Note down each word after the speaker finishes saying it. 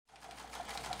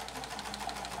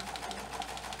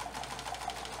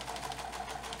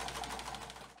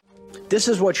This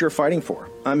is what you're fighting for.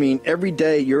 I mean, every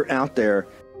day you're out there.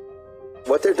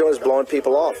 What they're doing is blowing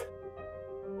people off.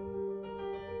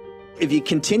 If you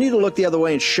continue to look the other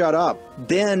way and shut up,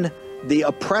 then the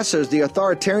oppressors, the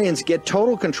authoritarians, get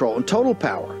total control and total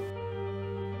power.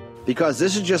 Because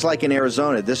this is just like in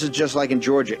Arizona. This is just like in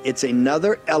Georgia. It's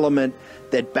another element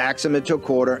that backs them into a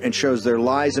corner and shows their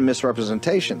lies and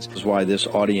misrepresentations. This is why this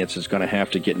audience is going to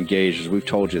have to get engaged. As we've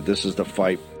told you, this is the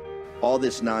fight. All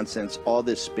this nonsense, all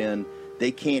this spin,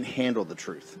 they can't handle the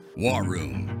truth. War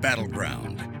Room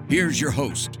Battleground. Here's your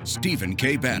host, Stephen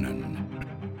K. Bannon.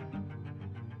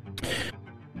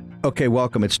 Okay,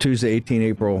 welcome. It's Tuesday, 18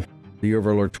 April, the year of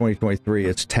our Lord 2023.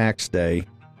 It's tax day.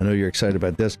 I know you're excited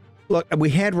about this. Look,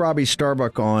 we had Robbie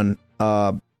Starbuck on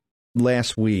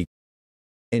last week,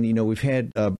 and you know we've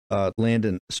had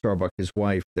Landon Starbuck, his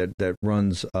wife, that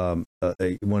runs one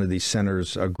of these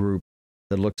centers, a group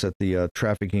that looks at the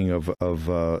trafficking of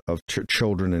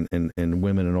children and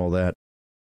women and all that.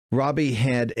 Robbie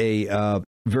had a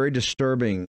very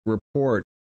disturbing report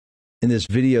in this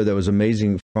video that was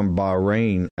amazing from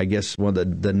Bahrain, I guess one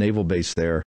of the naval base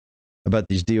there, about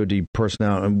these DOD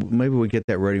personnel, and maybe we'll get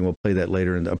that ready and we'll play that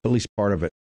later, at least part of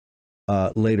it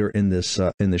later in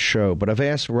the show. But I've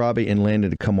asked Robbie and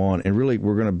Landon to come on, and really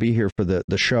we're going to be here for the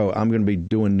show. I'm going to be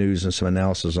doing news and some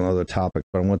analysis on other topics,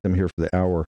 but I want them here for the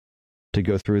hour to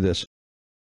go through this.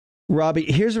 Robbie,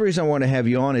 here's the reason I want to have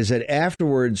you on, is that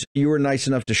afterwards you were nice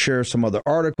enough to share some other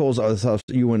articles, other stuff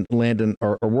you and Landon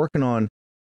are working on,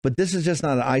 but this is just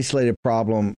not an isolated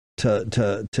problem to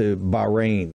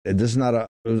Bahrain. This is not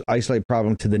an isolated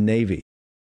problem to the Navy.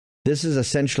 This is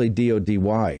essentially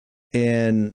DOD-wide.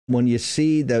 And when you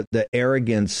see the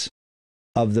arrogance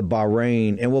of the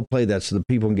Bahrain, and we'll play that so the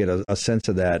people can get a sense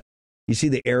of that, you see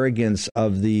the arrogance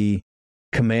of the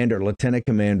commander, lieutenant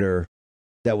commander,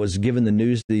 that was given the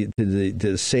news to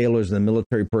the sailors and the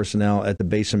military personnel at the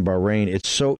base in Bahrain. It's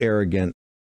so arrogant.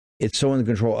 It's so in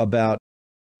control about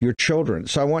your children.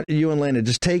 So I want you and Landon,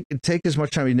 just take as much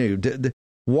time you need.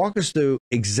 Walk us through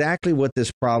exactly what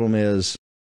this problem is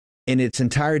in its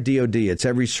entire DOD. It's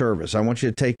every service. I want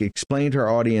you to explain to our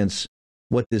audience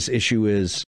what this issue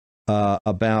is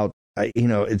about.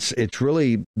 It's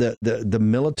really the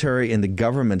military and the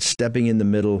government stepping in the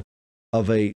middle of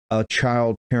a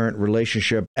child-parent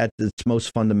relationship at its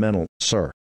most fundamental, sir.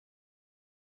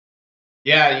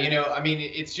 Yeah,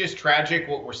 it's just tragic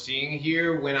what we're seeing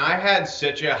here. When I had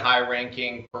such a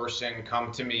high-ranking person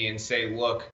come to me and say,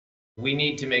 look, we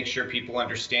need to make sure people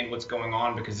understand what's going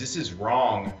on because this is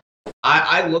wrong.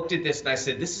 I looked at this and I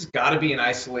said, this has got to be an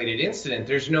isolated incident.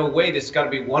 There's no way this has got to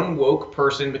be one woke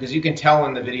person, because you can tell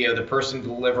in the video the person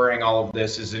delivering all of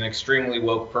this is an extremely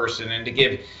woke person. And to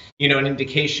give, an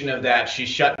indication of that, she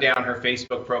shut down her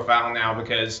Facebook profile now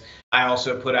because I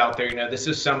also put out there, this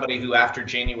is somebody who after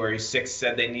January 6th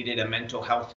said they needed a mental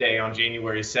health day on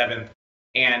January 7th.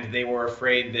 And they were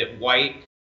afraid that white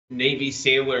Navy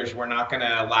sailors were not going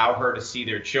to allow her to see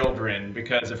their children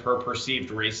because of her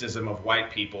perceived racism of white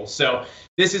people. So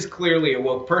this is clearly a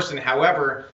woke person.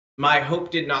 However, my hope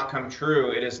did not come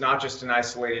true. It is not just an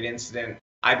isolated incident.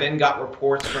 I then got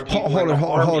reports from people. Slow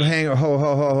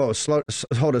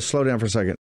down for a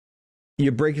second.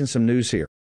 You're breaking some news here.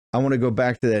 I want to go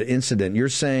back to that incident. You're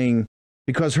saying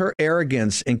because her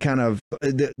arrogance and kind of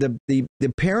the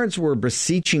parents were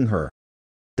beseeching her.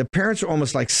 The parents were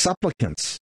almost like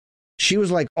supplicants. She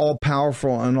was like all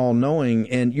powerful and all knowing.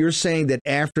 And you're saying that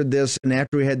after this and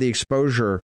after we had the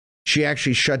exposure, she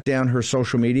actually shut down her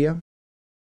social media?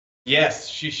 Yes,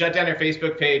 she shut down her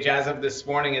Facebook page. As of this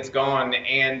morning, it's gone.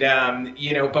 And,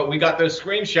 but we got those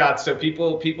screenshots so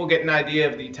people get an idea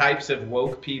of the types of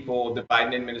woke people the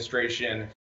Biden administration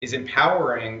is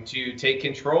empowering to take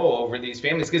control over these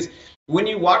families. Because when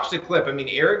you watch the clip,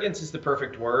 arrogance is the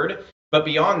perfect word. But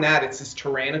beyond that, it's this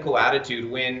tyrannical attitude.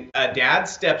 When a dad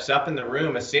steps up in the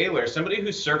room, a sailor, somebody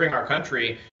who's serving our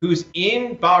country, who's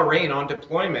in Bahrain on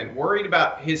deployment, worried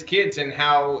about his kids and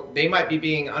how they might be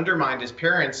being undermined as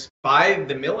parents by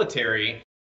the military,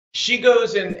 she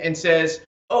goes and says,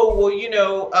 oh,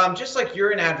 well, just like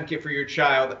you're an advocate for your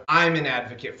child, I'm an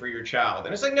advocate for your child.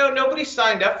 And it's like, no, nobody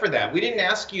signed up for that. We didn't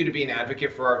ask you to be an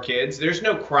advocate for our kids. There's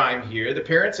no crime here. The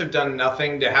parents have done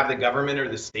nothing to have the government or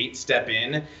the state step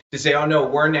in to say, oh, no,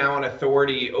 we're now an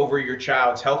authority over your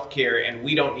child's health care, and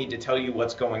we don't need to tell you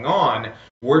what's going on.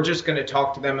 We're just going to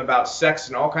talk to them about sex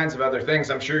and all kinds of other things.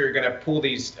 I'm sure you're going to pull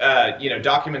these,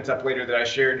 documents up later that I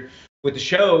shared with the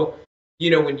show.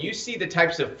 When you see the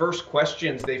types of first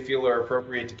questions they feel are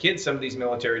appropriate to kids, some of these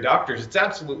military doctors, it's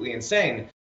absolutely insane.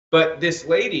 But this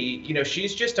lady,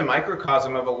 she's just a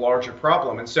microcosm of a larger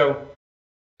problem. And so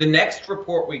the next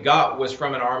report we got was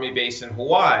from an Army base in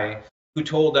Hawaii who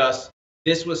told us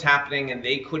this was happening and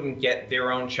they couldn't get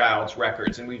their own child's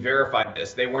records. And we verified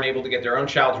this. They weren't able to get their own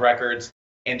child's records,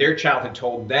 and their child had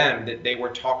told them that they were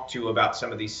talked to about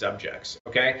some of these subjects.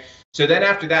 Okay. So then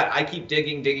after that, I keep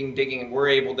digging, and we're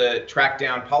able to track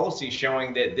down policies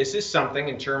showing that this is something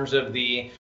in terms of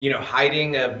the,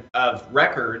 hiding of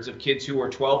records of kids who are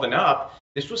 12 and up.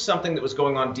 This was something that was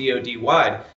going on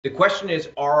DOD-wide. The question is,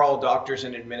 are all doctors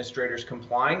and administrators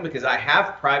complying? Because I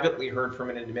have privately heard from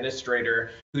an administrator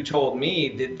who told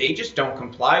me that they just don't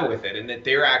comply with it and that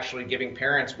they're actually giving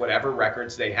parents whatever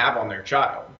records they have on their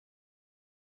child.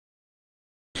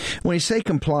 When you say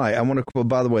comply, I want to,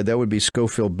 by the way, that would be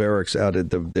Schofield Barracks out at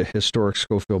the historic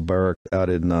Schofield Barracks out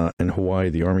in Hawaii,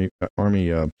 the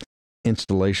Army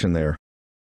installation there.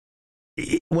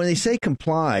 When they say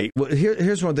comply, well,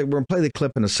 here's one thing. We're going to play the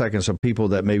clip in a second so people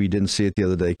that maybe didn't see it the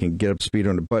other day can get up to speed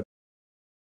on it. But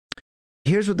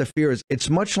here's what the fear is. It's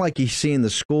much like you see in the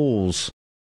schools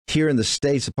here in the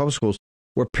States, the public schools,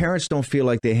 where parents don't feel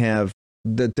like that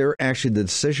they're actually the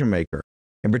decision maker.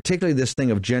 And particularly this thing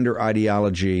of gender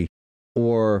ideology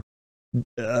or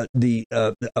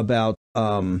about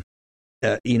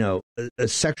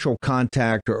sexual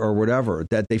contact or whatever,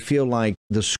 that they feel like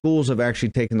the schools have actually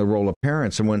taken the role of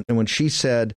parents. And when she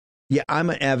said, yeah, I'm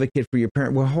an advocate for your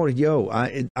parent. Well, hold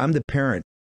it, I'm the parent.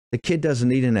 The kid doesn't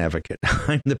need an advocate.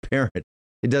 I'm the parent.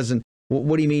 It doesn't.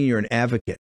 What do you mean you're an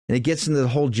advocate? And it gets into the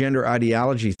whole gender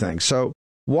ideology thing. So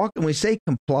when we say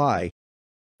comply,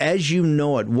 as you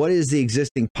know it, what is the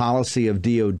existing policy of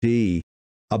DOD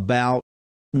about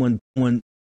when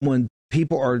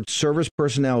people are service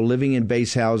personnel living in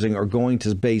base housing or going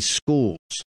to base schools,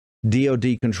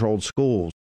 DOD-controlled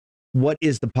schools? What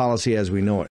is the policy as we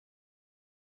know it?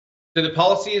 So the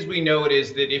policy as we know it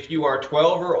is that if you are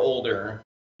 12 or older,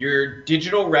 your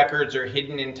digital records are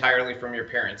hidden entirely from your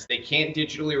parents. They can't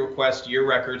digitally request your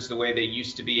records the way they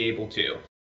used to be able to.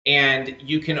 And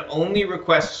you can only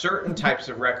request certain types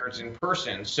of records in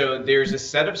person. So there's a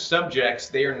set of subjects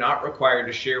they are not required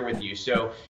to share with you.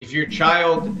 So if your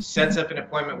child sets up an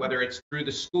appointment, whether it's through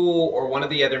the school or one of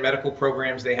the other medical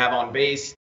programs they have on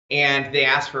base, and they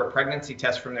ask for a pregnancy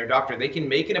test from their doctor, they can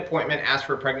make an appointment, ask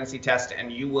for a pregnancy test,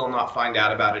 and you will not find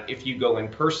out about it. If you go in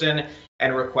person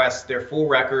and request their full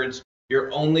records,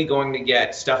 you're only going to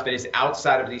get stuff that is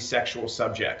outside of these sexual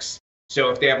subjects. So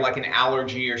if they have like an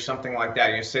allergy or something like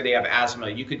that, say they have asthma,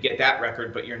 you could get that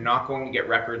record, but you're not going to get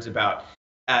records about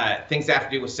things that have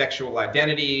to do with sexual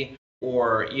identity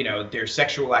or, their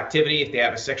sexual activity, if they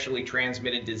have a sexually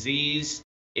transmitted disease,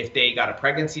 if they got a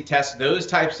pregnancy test, those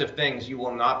types of things you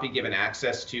will not be given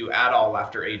access to at all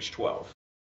after age 12.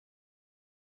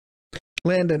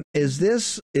 Landon, is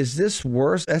this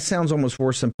worse? That sounds almost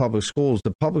worse than public schools.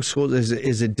 The public schools,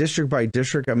 is it district by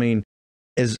district? I mean,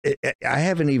 I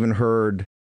haven't even heard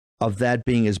of that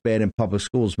being as bad in public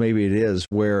schools. Maybe it is,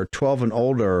 where 12 and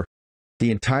older,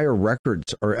 the entire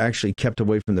records are actually kept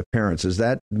away from the parents. Is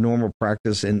that normal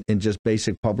practice in just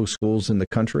basic public schools in the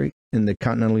country, in the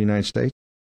continental United States?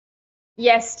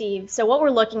 Yes, Steve. So what we're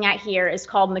looking at here is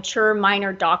called mature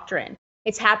minor doctrine.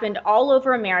 It's happened all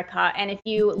over America. And if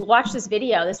you watch this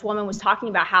video, this woman was talking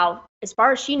about how, as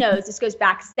far as she knows, this goes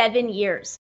back 7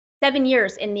 years. 7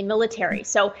 years in the military.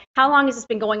 So how long has this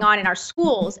been going on in our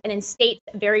schools and in states,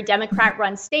 very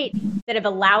Democrat-run states that have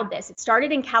allowed this? It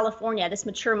started in California, this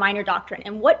mature minor doctrine.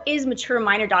 And what is mature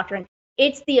minor doctrine?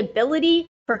 It's the ability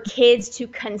for kids to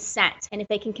consent. And if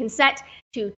they can consent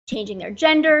to changing their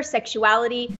gender,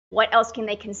 sexuality, what else can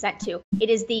they consent to?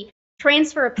 It is the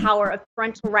transfer of power of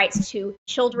parental rights to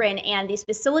children and these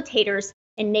facilitators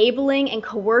enabling and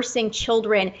coercing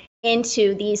children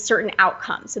into these certain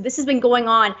outcomes. So this has been going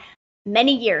on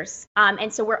many years.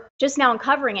 And so we're just now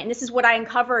uncovering it. And this is what I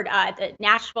uncovered at the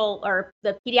Nashville, or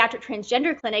the Pediatric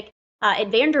Transgender Clinic at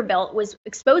Vanderbilt, was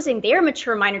exposing their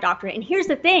mature minor doctrine. And here's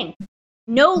the thing.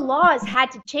 No laws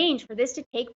had to change for this to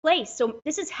take place. So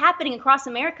this is happening across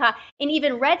America in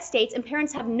even red states, and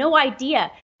parents have no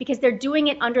idea because they're doing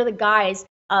it under the guise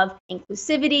of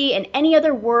inclusivity and any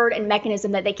other word and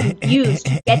mechanism that they can use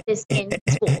to get this in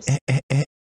schools.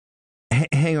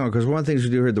 Hang on, because one of the things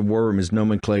we do here at the War Room is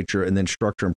nomenclature and then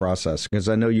structure and process, because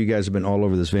I know you guys have been all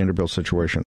over this Vanderbilt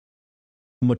situation.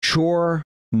 Mature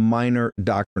minor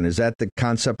doctrine, is that the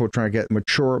concept we're trying to get?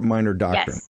 Mature minor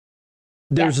doctrine. Yes.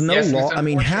 There's no yes, law. I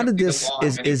mean, how did this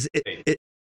is it?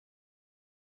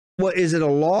 Well, is it a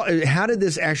law? How did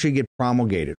this actually get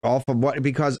promulgated? Off of what?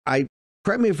 Because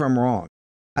correct me if I'm wrong.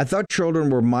 I thought children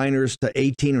were minors to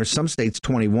 18, or some states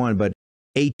 21, but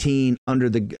 18 under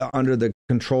the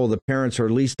control of the parents, or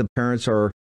at least the parents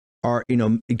are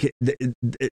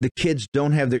the kids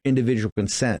don't have their individual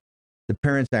consent. The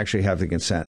parents actually have the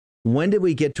consent. When did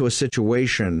we get to a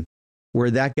situation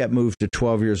where that got moved to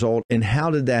 12 years old, and how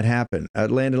did that happen?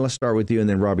 Landon, let's start with you, and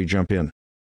then Robbie, jump in.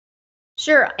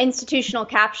 Sure, institutional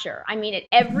capture. I mean, at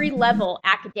every level,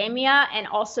 academia and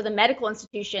also the medical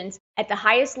institutions at the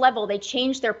highest level, they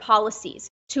change their policies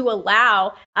to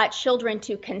allow children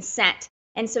to consent.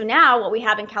 And so now what we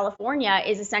have in California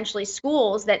is essentially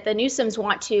schools that the Newsoms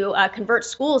want to convert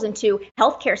schools into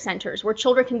healthcare centers where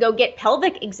children can go get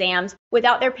pelvic exams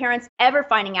without their parents ever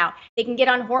finding out. They can get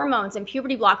on hormones and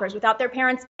puberty blockers without their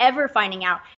parents ever finding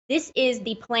out. This is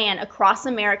the plan across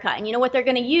America. And you know what they're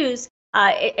going to use?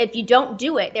 If you don't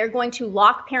do it, they're going to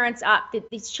lock parents up.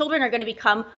 These children are going to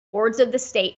become wards of the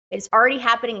state. It's already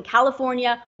happening in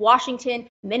California, Washington,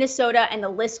 Minnesota, and the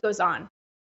list goes on.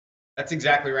 That's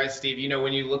exactly right, Steve. You know,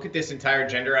 when you look at this entire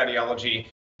gender ideology,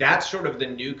 that's sort of the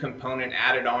new component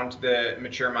added on to the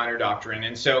mature minor doctrine.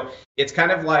 And so it's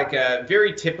kind of like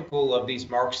very typical of these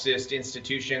Marxist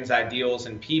institutions, ideals,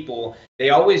 and people. They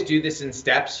always do this in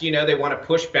steps. You know, they want to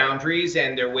push boundaries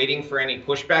and they're waiting for any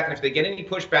pushback. And if they get any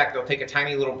pushback, they'll take a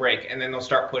tiny little break and then they'll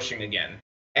start pushing again.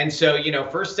 And so, you know,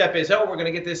 first step is, oh, we're going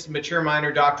to get this mature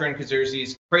minor doctrine because there's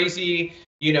these crazy,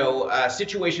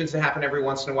 situations that happen every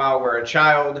once in a while where a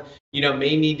child,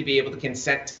 may need to be able to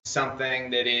consent to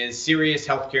something that is serious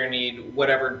healthcare need,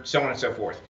 whatever, so on and so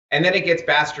forth. And then it gets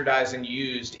bastardized and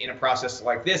used in a process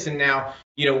like this. And now,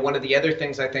 one of the other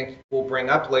things I think we'll bring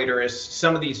up later is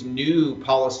some of these new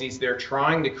policies they're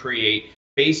trying to create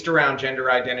based around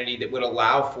gender identity that would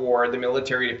allow for the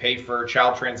military to pay for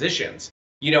child transitions.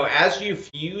 As you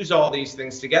fuse all these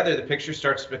things together, the picture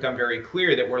starts to become very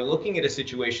clear that we're looking at a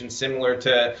situation similar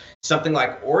to something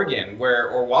like Oregon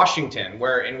or Washington,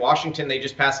 where in Washington they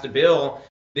just passed a bill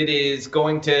that is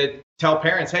going to tell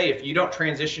parents, hey, if you don't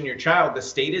transition your child, the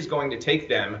state is going to take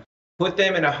them, put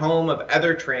them in a home of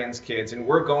other trans kids, and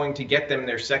we're going to get them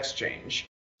their sex change.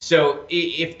 So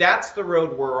if that's the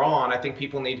road we're on, I think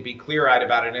people need to be clear-eyed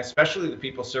about it, and especially the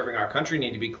people serving our country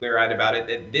need to be clear-eyed about it,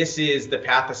 that this is the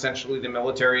path essentially the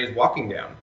military is walking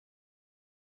down.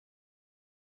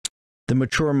 The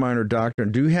mature minor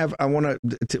doctrine. Do you have, I want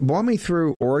to walk me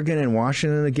through Oregon and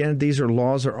Washington again. These are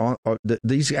laws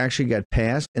these actually got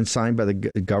passed and signed by the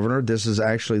governor. This is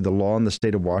actually the law in the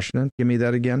state of Washington. Give me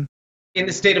that again. In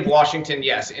the state of Washington,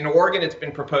 yes. In Oregon, it's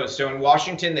been proposed. So in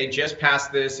Washington, they just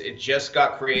passed this. It just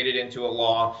got created into a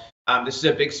law. This is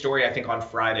a big story, I think, on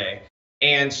Friday.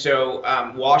 And so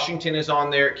Washington is on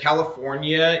there.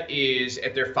 California is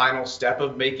at their final step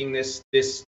of making this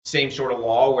same sort of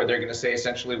law where they're going to say,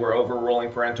 essentially, we're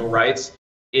overruling parental rights.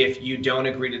 If you don't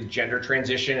agree to the gender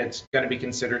transition, it's going to be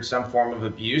considered some form of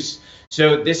abuse.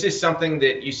 So this is something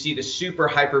that you see the super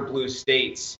hyper blue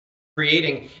states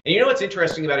creating. And you know what's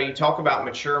interesting about it? You talk about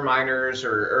mature minors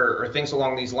or things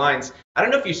along these lines. I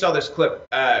don't know if you saw this clip.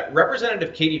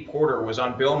 Representative Katie Porter was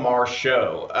on Bill Maher's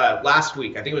show last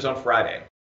week. I think it was on Friday.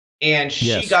 And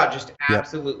she got just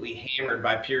absolutely hammered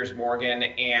by Piers Morgan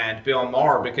and Bill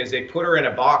Maher because they put her in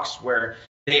a box where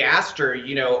they asked her,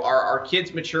 are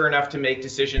kids mature enough to make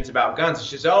decisions about guns? And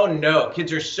she says, oh, no,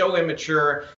 kids are so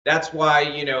immature. That's why,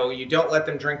 you don't let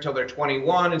them drink till they're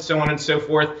 21 and so on and so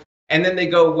forth. And then they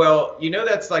go, well,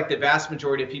 that's like the vast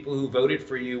majority of people who voted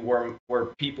for you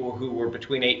were people who were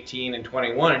between 18 and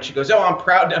 21. And she goes, oh, I'm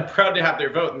proud to have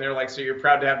their vote. And they're like, so you're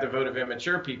proud to have the vote of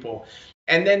immature people.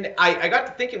 And then I got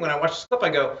to thinking when I watched this clip, I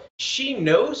go, she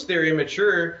knows they're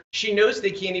immature. She knows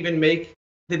they can't even make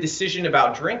the decision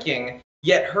about drinking.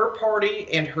 Yet her party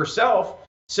and herself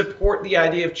support the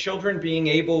idea of children being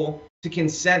able to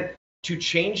consent to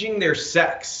changing their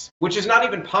sex, which is not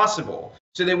even possible.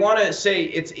 So they want to say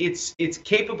it's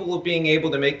capable of being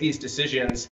able to make these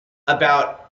decisions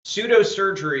about pseudo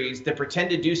surgeries that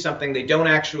pretend to do something they don't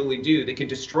actually do. They can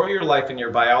destroy your life and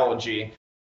your biology.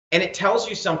 And it tells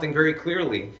you something very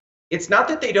clearly. It's not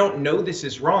that they don't know this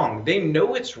is wrong. They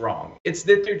know it's wrong. It's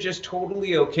that they're just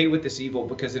totally okay with this evil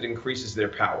because it increases their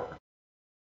power.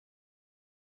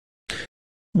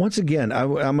 Once again,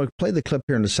 I'm going to play the clip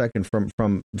here in a second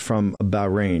from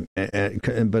Bahrain,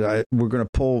 but we're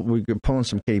pulling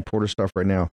some Katie Porter stuff right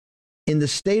now. In the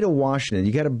state of Washington,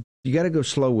 you got to go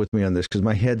slow with me on this because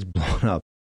my head's blown up.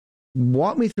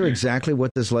 Walk me through exactly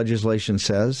what this legislation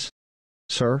says,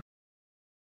 sir.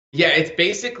 Yeah, it's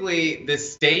basically the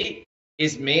state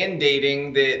is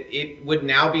mandating that it would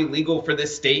now be legal for the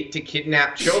state to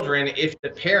kidnap children if the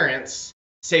parents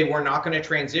say we're not going to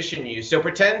transition you. So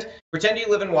pretend you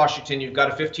live in Washington, you've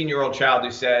got a 15-year-old child who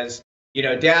says,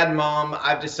 Dad, Mom,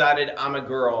 I've decided I'm a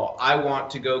girl. I want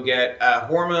to go get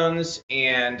hormones,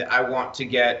 and I want to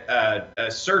get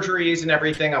surgeries and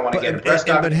everything. I want to get a breast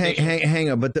augmentation. But hang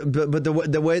on. But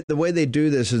the way they do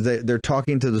this is they're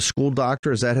talking to the school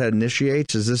doctor. Is that how it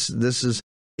initiates? Is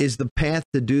the path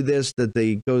to do this that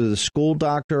they go to the school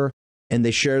doctor and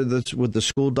they share this with the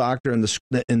school doctor, and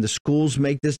the schools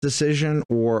make this decision,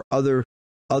 or other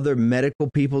medical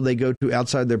people they go to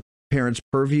outside their parents'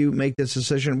 purview make this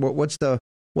decision? What's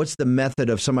the method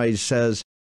of somebody says,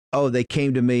 oh, they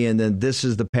came to me and then this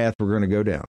is the path we're going to go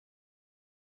down?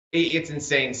 It's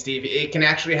insane, Steve. It can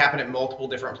actually happen at multiple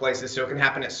different places. So it can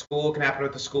happen at school, it can happen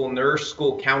with the school nurse,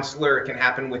 school counselor, it can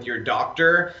happen with your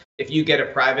doctor. If you get a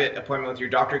private appointment with your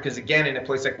doctor, because again, in a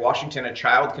place like Washington, a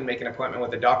child can make an appointment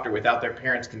with a doctor without their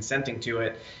parents consenting to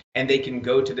it, and they can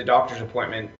go to the doctor's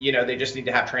appointment. They just need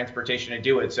to have transportation to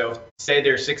do it. So say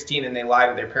they're 16 and they lie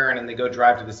to their parent and they go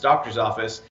drive to this doctor's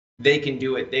office, they can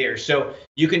do it there. So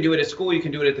you can do it at school, you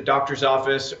can do it at the doctor's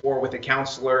office, or with a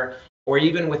counselor, or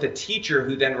even with a teacher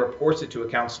who then reports it to a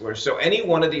counselor. So any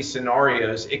one of these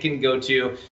scenarios, it can go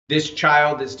to, this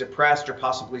child is depressed or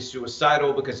possibly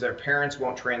suicidal because their parents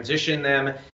won't transition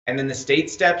them. And then the state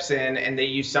steps in and they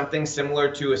use something similar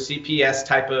to a CPS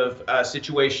type of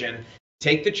situation,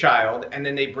 take the child, and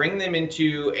then they bring them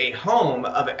into a home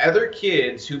of other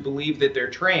kids who believe that they're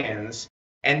trans.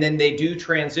 And then they do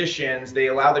transitions. They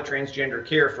allow the transgender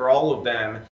care for all of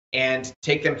them and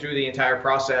take them through the entire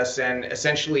process. And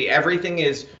essentially everything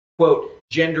is, quote,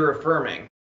 gender affirming.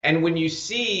 And when you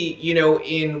see,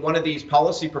 in one of these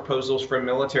policy proposals from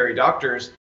military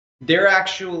doctors, they're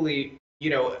actually,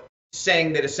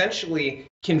 saying that essentially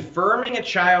confirming a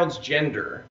child's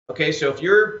gender. Okay, so if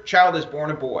your child is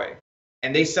born a boy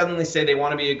and they suddenly say they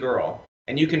want to be a girl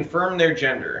and you confirm their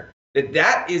gender,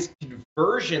 that is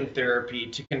conversion therapy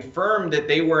to confirm that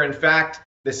they were in fact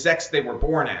the sex they were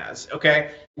born as,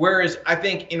 okay? Whereas I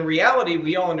think in reality,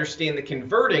 we all understand that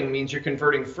converting means you're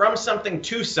converting from something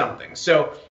to something.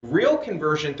 So real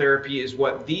conversion therapy is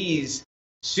what these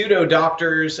pseudo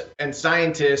doctors and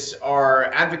scientists are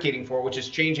advocating for, which is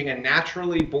changing a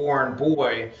naturally born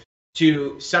boy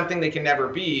to something they can never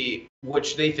be,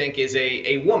 which they think is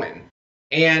a woman.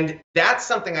 And that's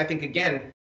something I think,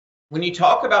 again, when you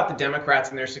talk about the Democrats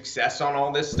and their success on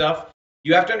all this stuff,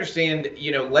 you have to understand,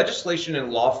 legislation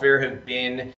and lawfare have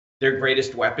been their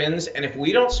greatest weapons. And if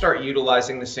we don't start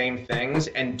utilizing the same things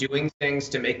and doing things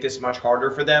to make this much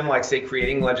harder for them, like say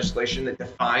creating legislation that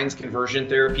defines conversion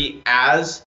therapy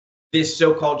as this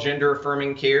so-called gender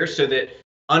affirming care, so that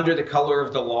under the color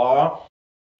of the law,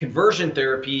 conversion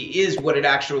therapy is what it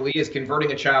actually is,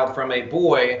 converting a child from a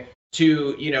boy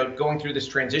to, going through this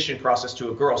transition process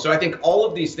to a girl. So I think all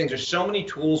of these things, there's so many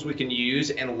tools we can use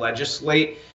and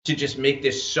legislate to just make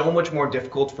this so much more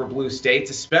difficult for blue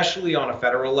states, especially on a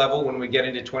federal level when we get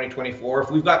into 2024. If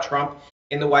we've got Trump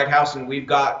in the White House and we've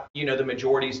got, the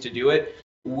majorities to do it,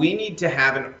 we need to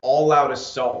have an all-out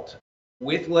assault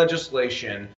with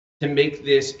legislation to make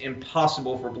this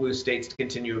impossible for blue states to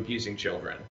continue abusing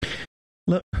children.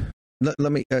 Look,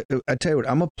 let me, I tell you what,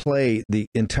 I'm going to play the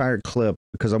entire clip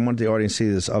because I want the audience to see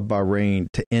this of Bahrain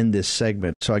to end this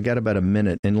segment. So I got about a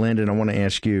minute. And Landon, I want to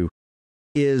ask you,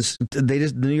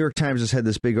 the New York Times has had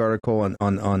this big article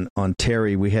on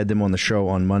Terry. We had them on the show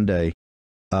on Monday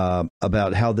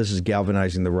about how this is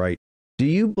galvanizing the right. Do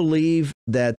you believe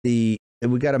that we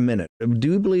got a minute.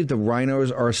 Do you believe the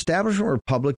rhinos are establishment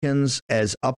Republicans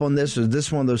as up on this? Or is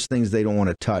this one of those things they don't want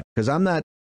to touch? Because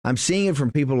I'm seeing it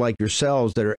from people like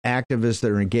yourselves that are activists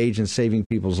that are engaged in saving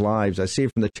people's lives. I see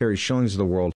it from the Terry Schillings of the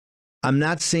world. I'm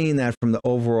not seeing that from the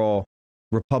overall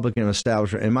Republican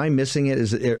establishment. Am I missing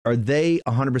it? Are they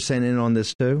 100% in on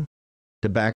this too, to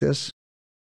back this?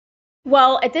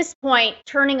 Well, at this point,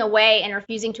 turning away and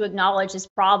refusing to acknowledge this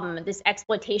problem, this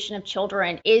exploitation of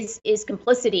children, is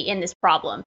complicity in this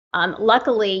problem.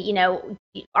 Luckily,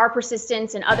 our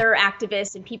persistence and other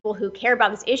activists and people who care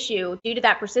about this issue, due to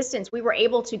that persistence, we were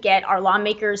able to get our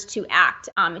lawmakers to act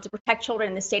and to protect children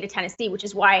in the state of Tennessee, which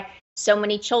is why so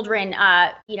many children,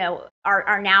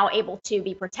 are now able to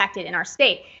be protected in our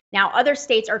state. Now, other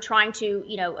states are trying to,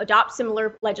 adopt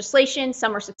similar legislation.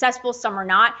 Some are successful, some are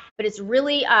not. But it's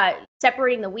really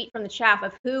separating the wheat from the chaff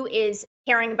of who is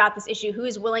caring about this issue, who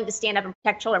is willing to stand up and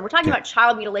protect children. We're talking about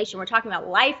child mutilation. We're talking about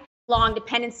lifelong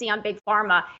dependency on big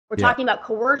pharma. We're talking about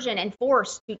coercion and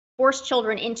force to force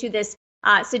children into this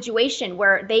situation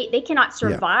where they cannot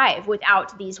survive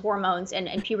without these hormones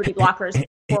and puberty blockers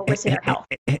for risking their health.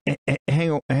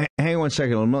 Hang on 1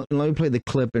 second. Let me play the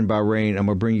clip in Bahrain. I'm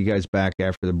gonna bring you guys back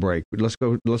after the break. Let's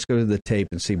go to the tape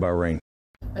and see Bahrain.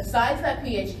 Besides that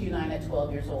PHQ-9 at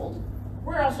 12 years old,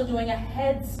 we're also doing a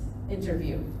heads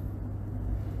interview.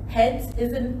 HEADS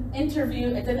is an interview,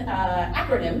 it's an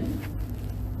acronym.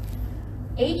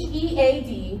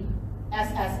 HEADSSS.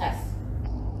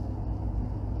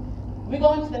 We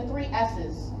go into the 3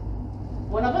 S's.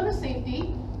 One of them is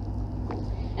safety,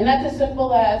 and that's as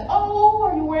simple as, oh,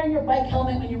 are you wearing your bike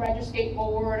helmet when you ride your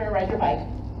skateboard or ride your bike?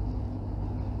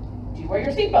 Do you wear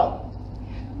your seatbelt?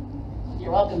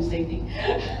 You're welcome, safety.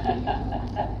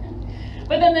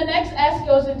 But then the next S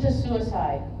goes into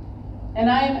suicide. And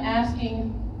I am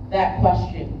asking that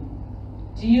question.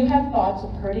 Do you have thoughts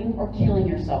of hurting or killing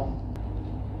yourself?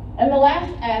 And the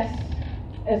last S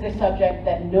is a subject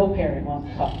that no parent wants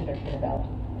to talk to their kid about.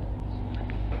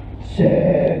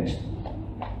 Sex.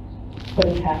 But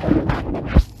it's happening.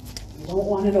 You don't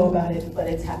want to know about it, but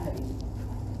it's happening.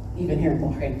 Even here in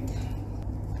Bahrain.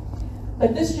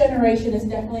 But this generation is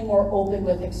definitely more open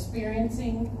with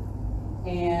experiencing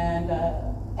and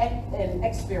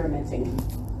experimenting.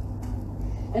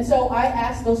 And so I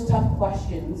ask those tough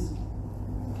questions.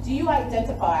 Do you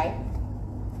identify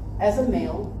as a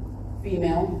male,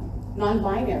 female,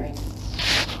 non-binary?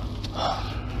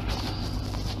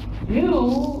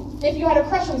 If you had a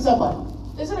crush on someone,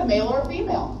 is it a male or a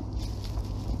female?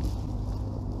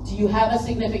 Do you have a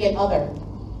significant other?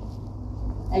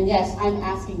 And yes, I'm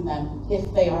asking them if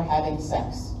they are having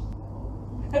sex.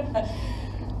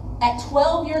 At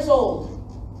 12 years old,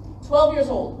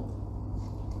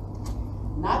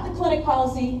 not the clinic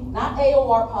policy, not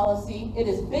AOR policy, it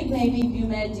is Big Navy,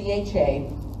 BUMED, DHA.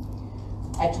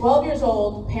 At 12 years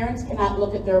old, parents cannot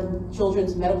look at their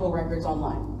children's medical records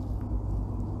online.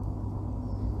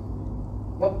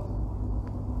 Yep.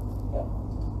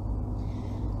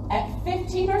 At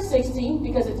 15 or 16,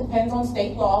 because it depends on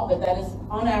state law, but that is,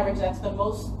 on average, that's the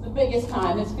biggest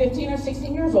time. It's 15 or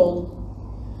 16 years old.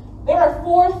 There are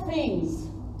 4 things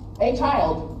a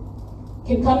child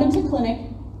can come into clinic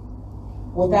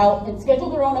and schedule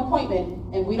their own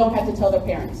appointment, and we don't have to tell their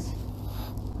parents.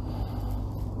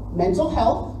 Mental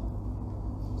health,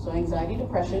 so anxiety,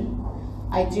 depression.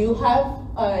 I do have,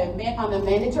 I'm a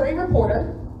mandatory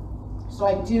reporter, so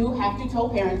I do have to tell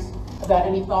parents about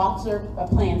any thoughts or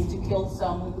plans to kill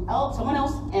someone else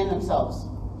and themselves.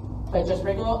 But just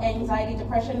regular anxiety,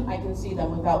 depression, I can see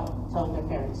them without telling their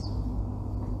parents.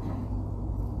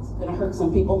 It's gonna hurt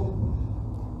some people.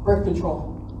 Birth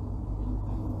control.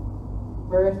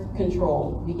 Birth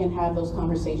control. We can have those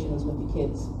conversations with the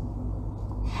kids.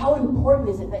 How important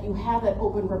is it that you have that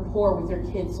open rapport with your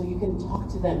kids so you can talk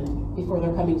to them before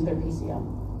they're coming to their PCM?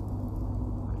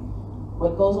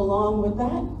 What goes along with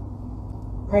that?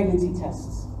 Pregnancy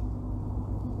tests.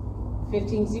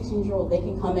 15, 16-year-old, they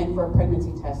can come in for a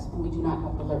pregnancy test and we do not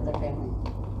have to alert their family.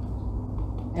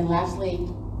 And lastly,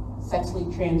 sexually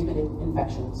transmitted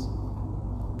infections.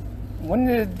 When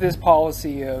did this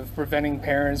policy of preventing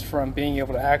parents from being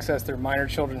able to access their minor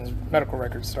children's medical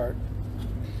records start?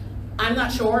 I'm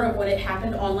not sure of when it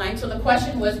happened online. So the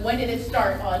question was, when did it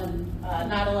start on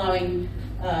not allowing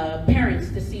parents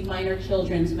to see minor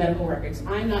children's medical records?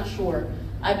 I'm not sure.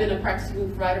 I've been a practicing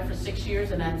provider for 6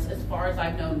 years, and that's as far as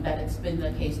I've known that it's been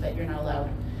the case that you're not allowed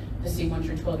to see once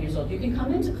you're 12 years old. You can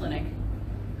come into clinic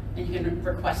and you can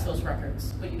request those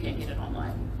records, but you can't get it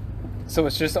online. So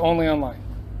it's just only online?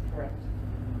 Correct.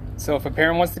 So if a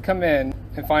parent wants to come in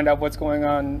and find out what's going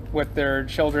on with their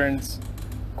children's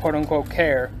quote-unquote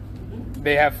care,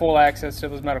 they have full access to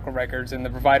those medical records, and the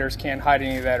providers can't hide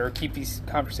any of that or keep these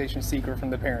conversations secret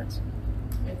from the parents.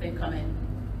 If they come in.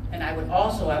 And I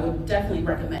would definitely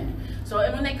recommend. So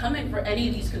when they come in for any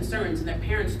of these concerns and their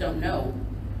parents don't know,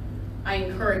 I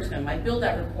encourage them. I build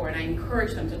that rapport and I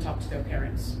encourage them to talk to their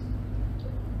parents.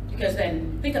 Because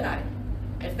then, think about it.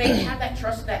 If they have that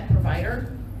trust, that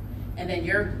provider, and then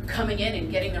you're coming in and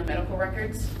getting their medical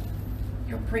records,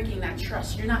 you're breaking that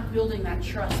trust. You're not building that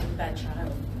trust with that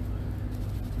child.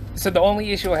 So the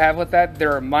only issue I have with that,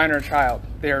 they're a minor child.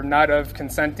 They're not of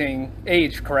consenting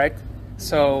age, correct?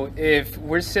 So if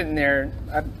we're sitting there,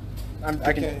 I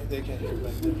can. They can't hear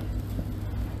you.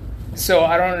 So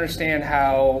I don't understand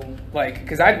how,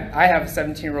 because I have a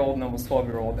 17-year-old and almost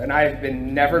 12-year-old, and I've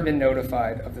never been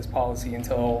notified of this policy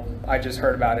until I just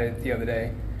heard about it the other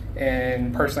day.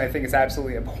 And personally, I think it's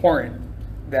absolutely abhorrent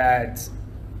that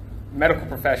medical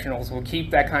professionals will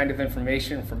keep that kind of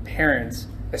information from parents,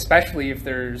 especially if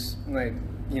there's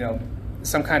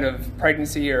some kind of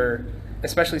pregnancy or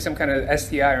especially some kind of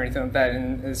STI or anything like that,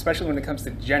 and especially when it comes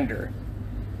to gender.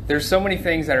 There's so many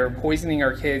things that are poisoning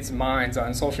our kids' minds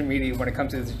on social media when it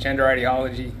comes to this gender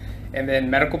ideology, and then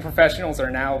medical professionals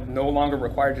are now no longer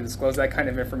required to disclose that kind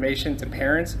of information to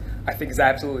parents. I think is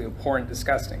absolutely abhorrent and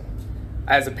disgusting.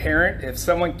 As a parent, if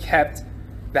someone kept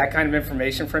that kind of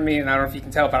information from me, and I don't know if you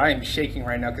can tell, but I am shaking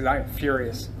right now because I am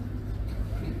furious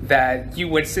that you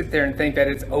would sit there and think that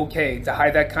it's okay to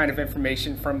hide that kind of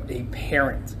information from a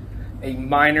parent, a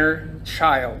minor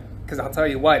child, because I'll tell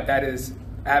you what, that is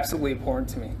absolutely important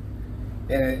to me.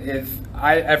 And if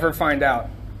I ever find out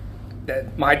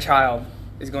that my child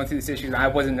is going through this issue and I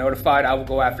wasn't notified, I will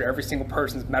go after every single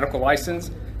person's medical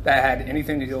license that had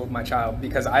anything to do with my child,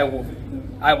 because I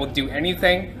will do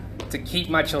anything to keep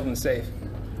my children safe.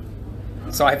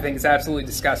 So I think it's absolutely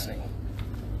disgusting.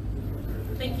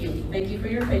 Thank you. Thank you for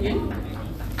your opinion.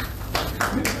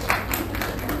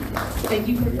 Thank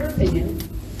you for your opinion.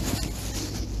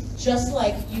 Just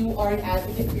like you are an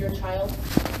advocate for your child,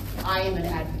 I am an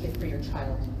advocate for your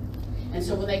child. And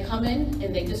so when they come in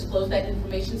and they disclose that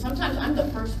information, sometimes I'm the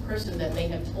first person that they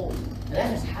have told. And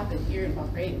that has happened here in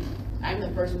Bahrain. I'm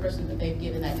the first person that they've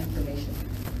given that information.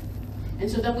 And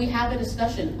so then we have a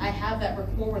discussion. I have that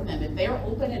rapport with them. If they're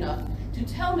open enough to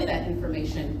tell me that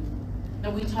information,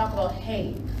 then we talk about,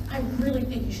 hey, I really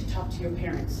think you should talk to your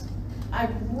parents. I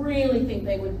really think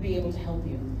they would be able to help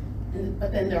you.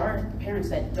 But then there are parents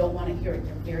that don't want to hear it.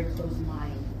 They're very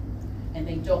closed-minded, and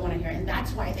they don't want to hear it. And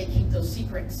that's why they keep those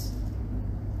secrets.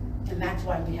 And that's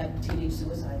why we have teenage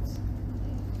suicides.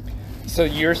 So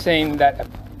you're saying that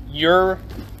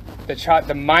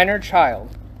the minor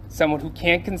child, someone who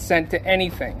can't consent to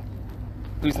anything,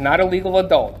 who's not a legal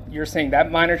adult, you're saying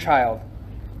that minor child,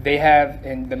 they have,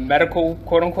 and the medical,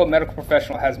 quote unquote, medical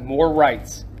professional has more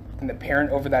rights than the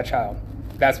parent over that child.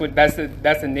 That's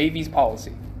the Navy's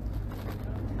policy.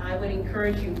 I would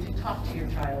encourage you to talk to your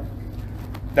child.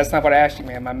 That's not what I asked you,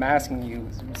 ma'am. I'm asking you,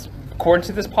 according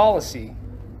to this policy.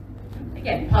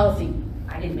 Again, policy.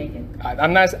 I didn't make it.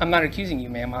 I'm not accusing you,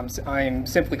 ma'am. I'm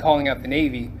simply calling out the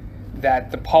Navy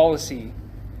that the policy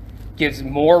gives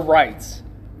more rights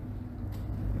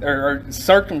or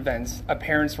circumvents a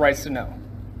parent's rights to know,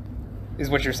 is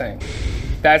what you're saying.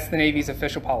 That's the Navy's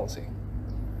official policy.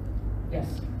 Yes.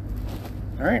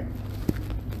 All right.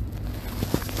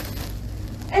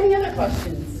 Any other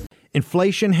questions?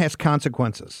 Inflation has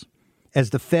consequences.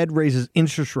 As the Fed raises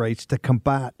interest rates to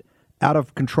combat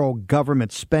out-of-control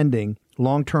government spending,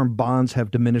 long-term bonds have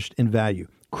diminished in value,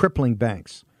 crippling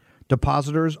banks.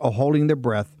 Depositors are holding their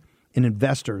breath, and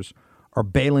investors are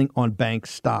bailing on bank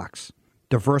stocks.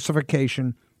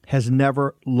 Diversification has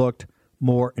never looked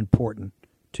more important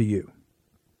to you.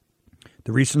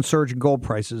 The recent surge in gold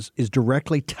prices is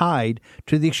directly tied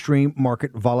to the extreme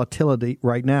market volatility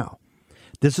right now.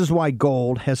 This is why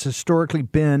gold has historically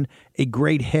been a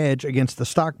great hedge against the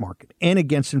stock market and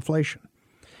against inflation.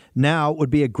 Now would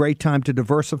be a great time to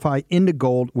diversify into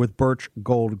gold with Birch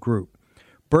Gold Group.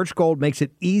 Birch Gold makes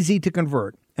it easy to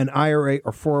convert an IRA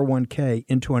or 401k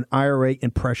into an IRA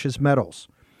in precious metals.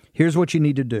 Here's what you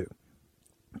need to do.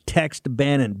 Text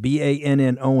Bannon,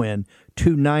 B-A-N-N-O-N,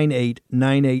 to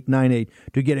 989898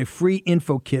 to get a free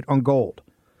info kit on gold.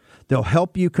 They'll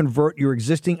help you convert your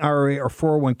existing IRA or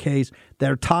 401ks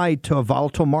that are tied to a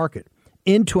volatile market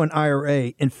into an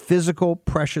IRA in physical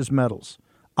precious metals,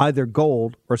 either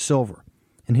gold or silver.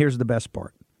 And here's the best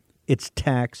part. It's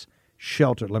tax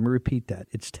sheltered. Let me repeat that.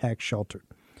 It's tax sheltered.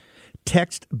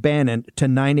 Text Bannon to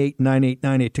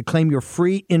 989898 to claim your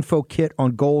free info kit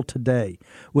on gold today.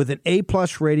 With an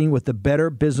A-plus rating with the Better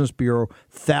Business Bureau,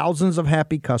 thousands of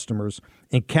happy customers,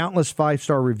 and countless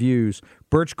five-star reviews,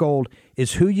 Birch Gold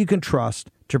is who you can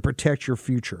trust to protect your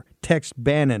future. Text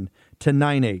Bannon to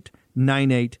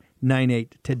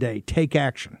 989898 today. Take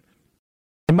action.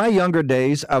 In my younger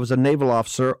days, I was a naval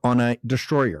officer on a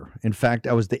destroyer. In fact,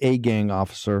 I was the A-gang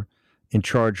officer in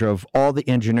charge of all the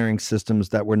engineering systems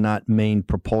that were not main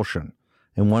propulsion.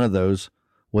 And one of those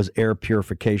was air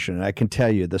purification. And I can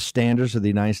tell you, the standards of the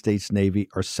United States Navy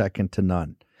are second to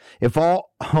none. If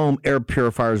all home air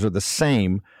purifiers are the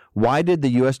same, why did the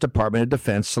U.S. Department of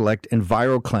Defense select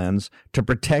EnviroCleanse to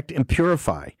protect and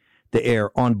purify the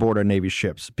air on board our Navy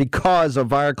ships? Because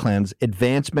EnviroCleanse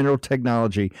advanced mineral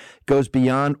technology goes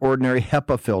beyond ordinary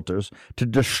HEPA filters to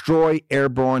destroy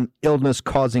airborne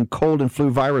illness-causing cold and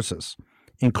flu viruses,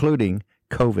 including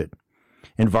COVID.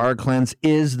 EnviroCleanse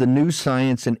is the new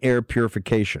science in air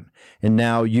purification, and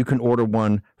now you can order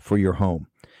one for your home.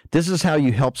 This is how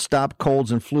you help stop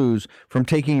colds and flus from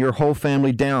taking your whole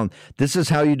family down. This is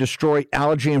how you destroy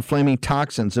allergy-inflaming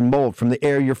toxins and mold from the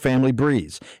air your family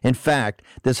breathes. In fact,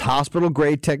 this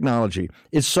hospital-grade technology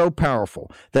is so powerful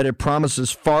that it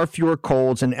promises far fewer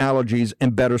colds and allergies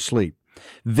and better sleep.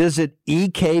 Visit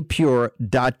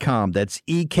ekpure.com. That's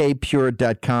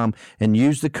ekpure.com and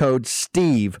use the code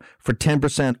STEVE for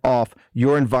 10% off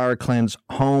your EnviroCleanse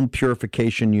home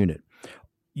purification unit.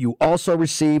 You also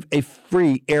receive a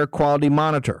free air quality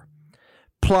monitor.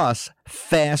 plus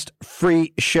fast,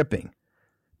 free shipping.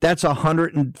 That's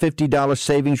 $150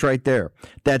 savings right there.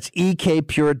 That's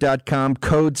ekpure.com,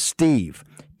 code Steve.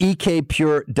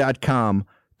 ekpure.com,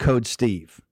 code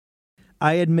Steve.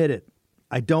 I admit it,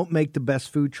 I don't make the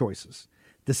best food choices.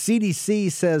 The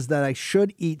CDC says that I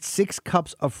should eat 6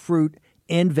 cups of fruit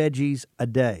and veggies a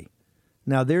day.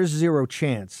 Now, there's zero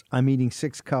chance I'm eating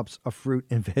 6 cups of fruit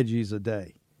and veggies a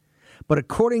day. But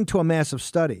according to a massive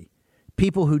study,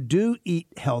 people who do eat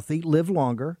healthy live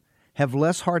longer, have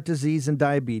less heart disease and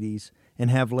diabetes,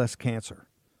 and have less cancer.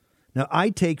 Now, I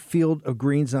take Field of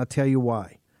Greens, and I'll tell you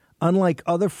why. Unlike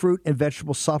other fruit and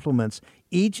vegetable supplements,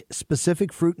 each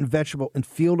specific fruit and vegetable in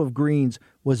Field of Greens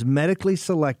was medically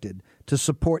selected to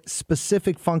support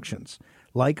specific functions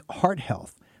like heart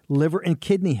health, liver and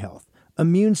kidney health,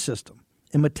 immune system,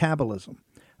 and metabolism.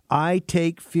 I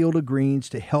take Field of Greens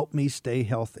to help me stay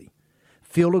healthy.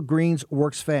 Field of Greens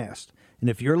works fast. And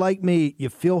if you're like me, you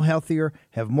feel healthier,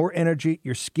 have more energy,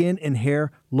 your skin and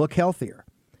hair look healthier.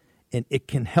 And it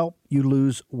can help you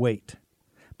lose weight.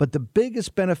 But the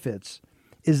biggest benefits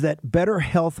is that better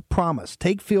health promise.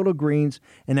 Take Field of Greens,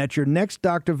 and at your next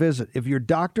doctor visit, if your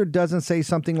doctor doesn't say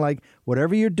something like,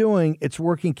 whatever you're doing, it's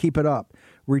working, keep it up,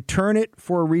 return it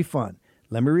for a refund.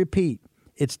 Let me repeat.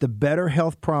 It's the better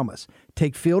health promise.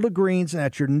 Take Field of Greens, and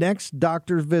at your next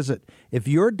doctor's visit, if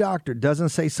your doctor doesn't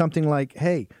say something like,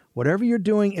 hey, whatever you're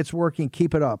doing, it's working,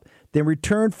 keep it up, then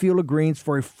return Field of Greens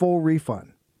for a full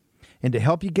refund. And to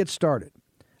help you get started,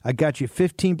 I got you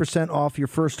 15% off your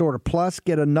first order. Plus,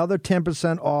 get another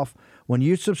 10% off when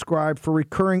you subscribe for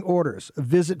recurring orders.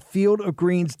 Visit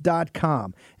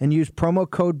fieldofgreens.com and use promo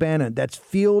code Bannon. That's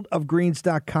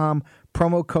fieldofgreens.com,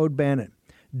 promo code Bannon.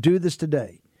 Do this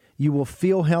today. You will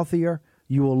feel healthier.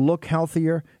 You will look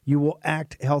healthier. You will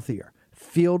act healthier.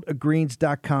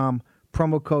 Fieldofgreens.com,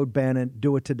 promo code Bannon.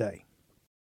 Do it today.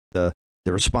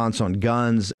 The response on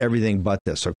guns, everything but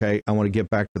this, okay? I want to get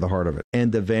back to the heart of it.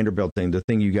 And the Vanderbilt thing, the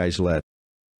thing you guys led.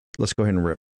 Let's go ahead and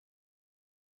rip.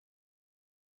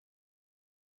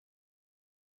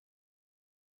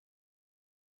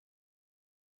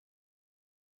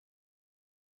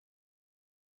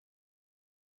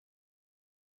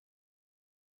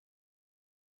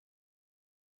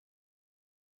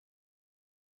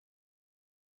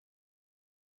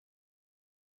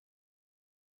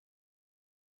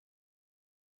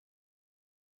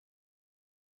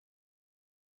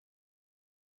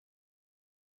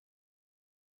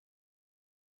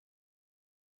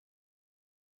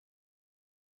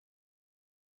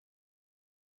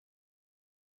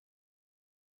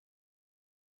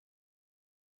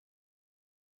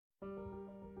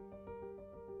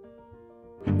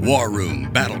 War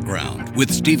Room Battleground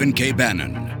with Stephen K.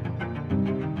 Bannon.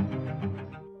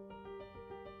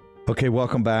 Okay,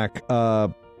 welcome back.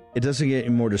 It doesn't get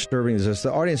any more disturbing than this.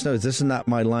 The audience knows this is not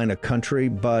my line of country,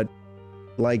 but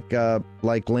like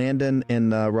Landon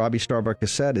and Robbie Starbuck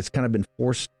has said, it's kind of been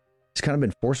forced. It's kind of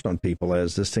been forced on people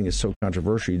as this thing is so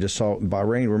controversial. You just saw it in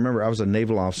Bahrain. Remember, I was a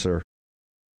naval officer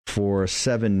for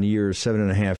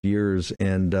 7.5 years,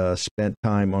 and spent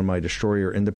time on my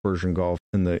destroyer in the Persian Gulf,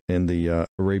 in the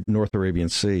North Arabian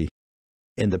Sea,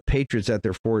 and the Patriots at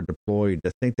their forward deployed.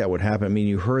 To think that would happen, I mean,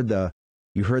 you heard the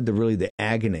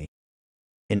agony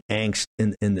and angst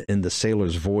in the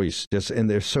sailor's voice, and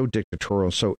they're so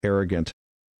dictatorial, so arrogant.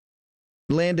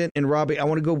 Landon and Robbie, I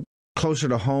want to go closer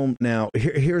to home now.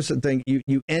 Here's the thing: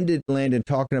 you ended, Landon,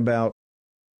 talking about,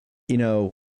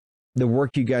 the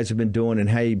work you guys have been doing and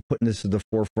how you putting this to the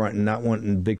forefront and not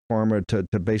wanting Big Pharma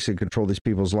to basically control these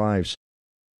people's lives.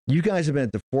 You guys have been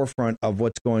at the forefront of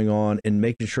what's going on and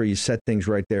making sure you set things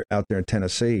right there out there in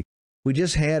Tennessee. We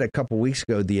just had a couple weeks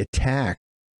ago the attack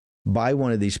by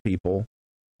one of these people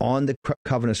on the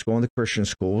Covenant School, on the Christian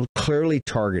school, clearly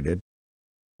targeted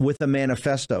with a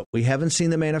manifesto. We haven't seen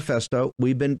the manifesto.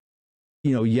 We've been,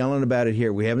 yelling about it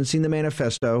here. We haven't seen the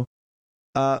manifesto.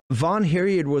 Von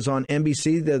Herriot was on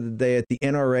NBC the other day at the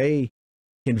NRA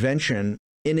convention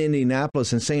in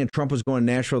Indianapolis and saying Trump was going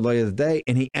to Nashville the other day,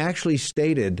 and he actually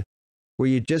stated, where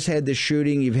you just had this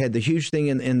shooting, you've had the huge thing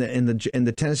in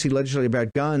the Tennessee legislature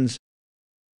about guns,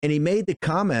 and he made the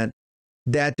comment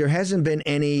that there hasn't been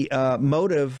any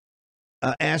motive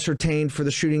ascertained for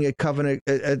the shooting at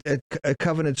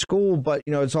Covenant School, but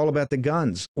it's all about the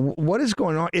guns. What is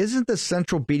going on? Isn't the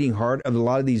central beating heart of a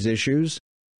lot of these issues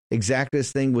exactly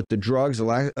this thing with the drugs,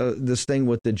 this thing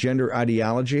with the gender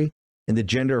ideology and the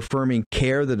gender affirming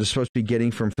care that is supposed to be getting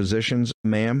from physicians,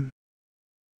 ma'am?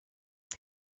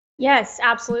 Yes,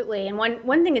 absolutely. And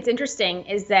one thing that's interesting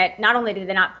is that not only did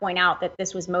they not point out that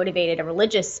this was a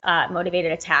religious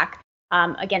motivated attack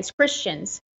against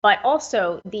Christians, but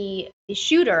also the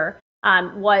shooter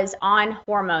was on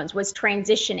hormones, was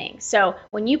transitioning. So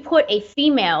when you put a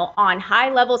female on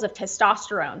high levels of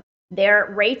testosterone,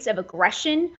 their rates of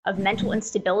aggression, of mental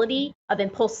instability, of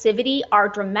impulsivity are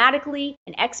dramatically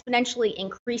and exponentially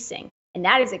increasing. And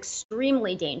that is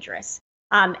extremely dangerous.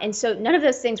 And so none of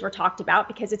those things were talked about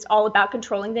because it's all about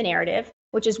controlling the narrative,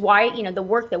 which is why, the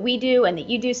work that we do and that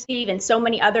you do, Steve, and so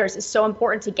many others is so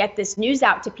important to get this news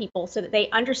out to people so that they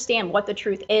understand what the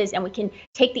truth is and we can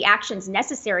take the actions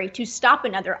necessary to stop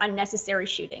another unnecessary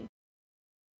shooting.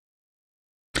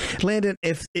 Landon,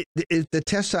 if the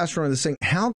testosterone of this thing,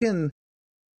 how can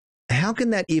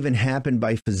that even happen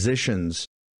by physicians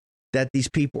that these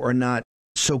people are not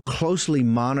so closely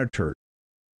monitored?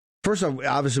 First off,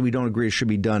 obviously, we don't agree it should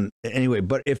be done anyway,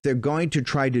 but if they're going to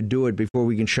try to do it before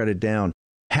we can shut it down,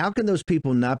 how can those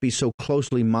people not be so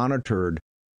closely monitored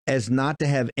as not to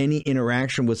have any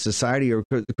interaction with society or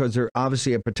because they're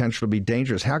obviously a potential to be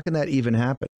dangerous? How can that even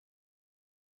happen?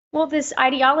 Well, this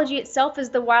ideology itself is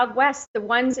the Wild West. The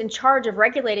ones in charge of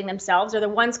regulating themselves are the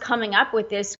ones coming up with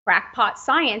this crackpot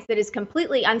science that is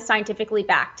completely unscientifically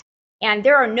backed. And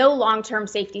there are no long-term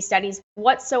safety studies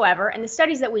whatsoever. And the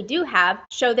studies that we do have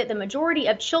show that the majority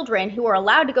of children who are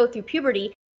allowed to go through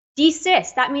puberty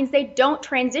desist. That means they don't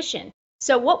transition.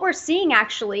 So what we're seeing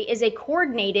actually is a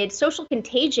coordinated social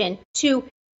contagion to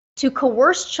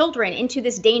coerce children into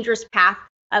this dangerous path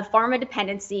of pharma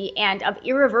dependency and of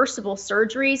irreversible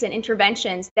surgeries and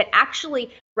interventions that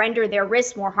actually render their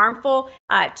risk more harmful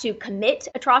to commit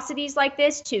atrocities like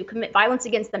this, to commit violence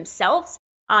against themselves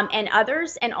and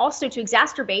others, and also to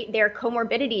exacerbate their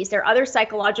comorbidities, their other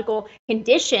psychological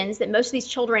conditions that most of these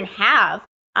children have,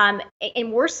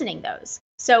 in worsening those.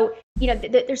 So,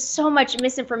 there's so much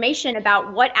misinformation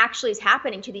about what actually is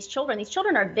happening to these children. These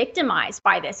children are victimized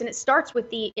by this, and it starts with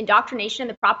the indoctrination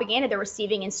and the propaganda they're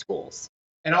receiving in schools.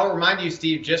 And I'll remind you,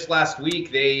 Steve, just last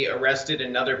week, they arrested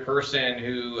another person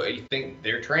who you think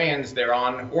they're trans, they're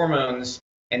on hormones,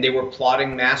 and they were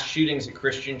plotting mass shootings at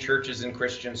Christian churches and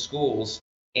Christian schools.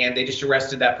 And they just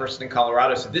arrested that person in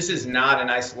Colorado. So this is not an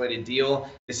isolated deal.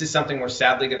 This is something we're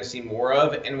sadly going to see more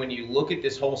of. And when you look at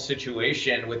this whole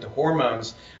situation with the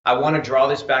hormones, I want to draw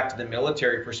this back to the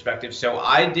military perspective. So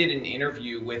I did an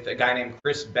interview with a guy named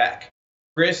Chris Beck.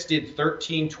 Chris did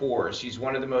 13 tours. He's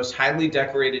one of the most highly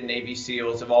decorated Navy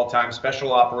SEALs of all time,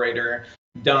 special operator,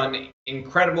 done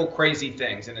incredible, crazy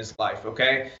things in his life,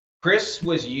 okay? Chris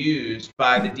was used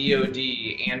by the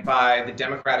DOD and by the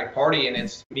Democratic Party and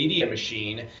its media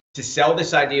machine to sell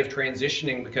this idea of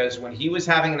transitioning because when he was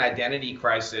having an identity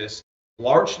crisis,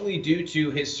 largely due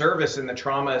to his service and the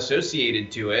trauma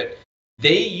associated to it,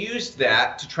 they used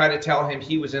that to try to tell him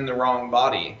he was in the wrong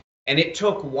body. And it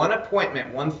took one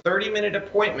appointment, one 30-minute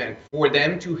appointment, for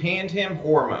them to hand him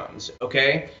hormones,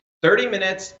 okay? 30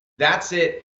 minutes, that's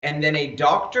it. And then a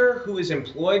doctor who is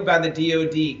employed by the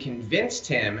DOD convinced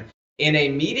him in a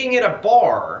meeting at a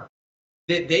bar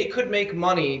that they could make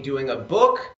money doing a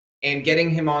book and getting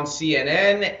him on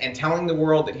CNN and telling the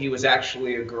world that he was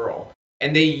actually a girl.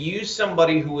 And they used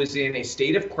somebody who was in a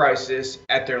state of crisis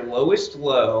at their lowest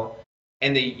low,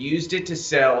 and they used it to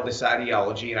sell this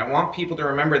ideology. And I want people to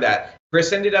remember that.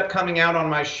 Chris ended up coming out on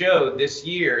my show this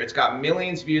year. It's got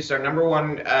millions of views. It's our number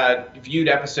one viewed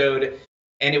episode.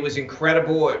 And it was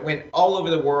incredible. It went all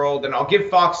over the world. And I'll give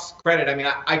Fox credit. I mean,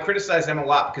 I criticize them a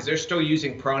lot because they're still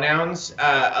using pronouns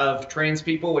of trans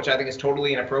people, which I think is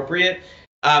totally inappropriate.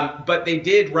 But they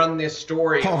did run this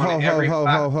story on every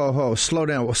platform. Slow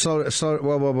down.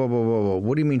 Whoa.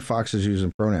 What do you mean Fox is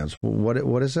using pronouns?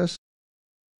 What is this?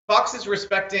 Fox is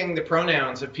respecting the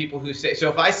pronouns of people who say, so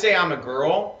if I say I'm a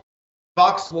girl,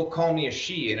 Fox will call me a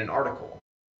she in an article.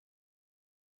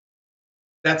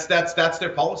 That's their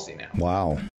policy now.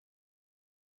 Wow.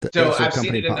 So I've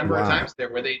seen it a number of times there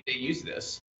where they use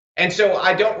this. And so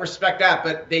I don't respect that,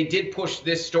 but they did push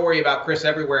this story about Chris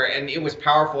everywhere, and it was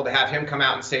powerful to have him come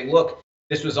out and say, look,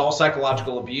 this was all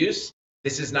psychological abuse.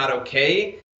 This is not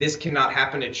okay. This cannot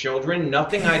happen to children.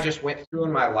 Nothing I just went through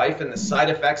in my life and the side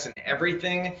effects and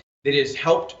everything that has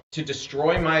helped to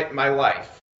destroy my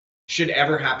life should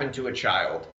ever happen to a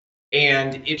child.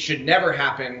 And it should never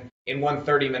happen in one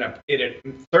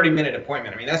 30-minute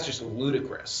appointment. I mean, that's just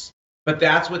ludicrous. But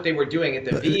that's what they were doing at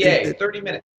the VA. 30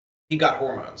 minutes, he got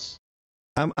hormones.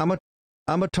 I'm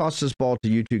gonna toss this ball to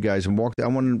you two guys and walk. I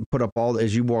want to put up all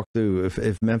as you walk through.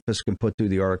 If Memphis can put through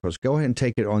the articles, go ahead and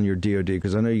take it on your DoD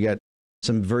because I know you got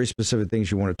some very specific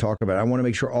things you want to talk about. I want to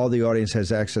make sure all the audience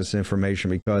has access to information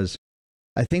because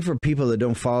I think for people that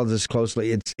don't follow this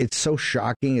closely, it's so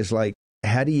shocking. It's like,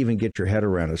 how do you even get your head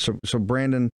around it? So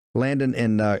Brandon, Landon,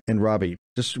 and Robbie,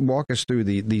 just walk us through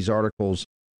these articles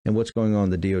and what's going on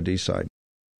the DoD side.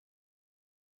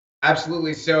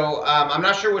 Absolutely. So I'm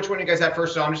not sure which one you guys have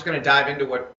first, so I'm just going to dive into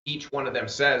what each one of them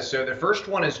says. So the first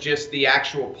one is just the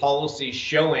actual policy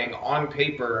showing on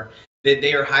paper that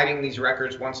they are hiding these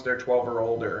records once they're 12 or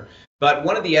older. But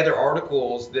one of the other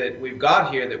articles that we've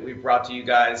got here that we've brought to you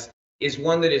guys is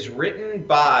one that is written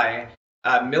by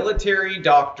military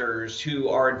doctors who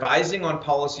are advising on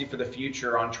policy for the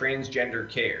future on transgender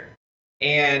care.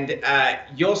 And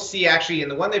you'll see actually in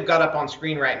the one they've got up on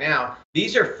screen right now,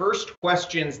 these are first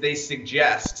questions they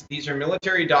suggest. These are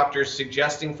military doctors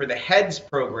suggesting for the HEADS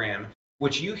program,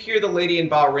 which you hear the lady in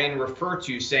Bahrain refer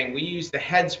to saying, we use the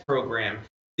HEADS program.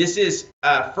 This is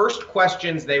first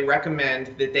questions they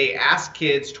recommend that they ask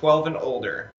kids 12 and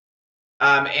older.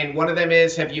 And one of them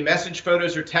is, have you messaged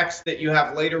photos or texts that you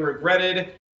have later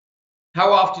regretted?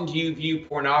 How often do you view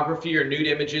pornography or nude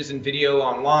images and video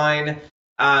online?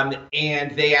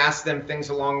 And they ask them things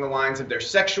along the lines of their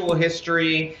sexual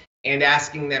history and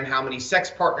asking them how many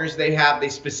sex partners they have. They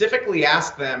specifically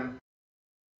ask them,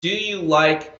 do you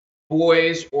like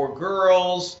boys or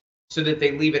girls? So that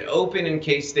they leave it open in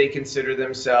case they consider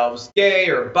themselves gay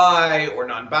or bi or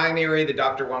non-binary. The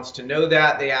doctor wants to know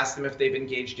that. They ask them if they've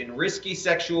engaged in risky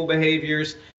sexual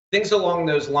behaviors, things along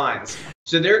those lines.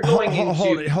 So they're going into...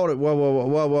 Hold it.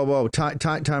 Whoa. Time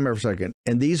out for a second.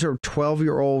 And these are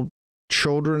 12-year-old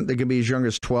children that can be as young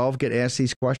as 12 get asked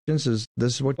these questions? Is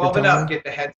this what you're telling me? 12 and up get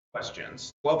the heads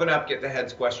questions. 12 and up get the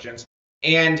heads questions.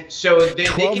 And so they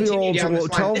continue down this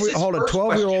line.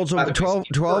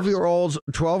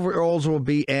 12-year-olds will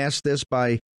be asked this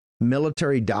by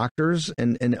military doctors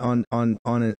and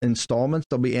on installments.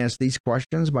 They'll be asked these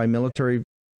questions by military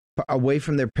away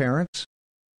from their parents.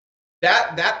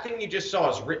 That thing you just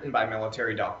saw is written by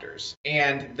military doctors,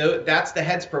 and that's the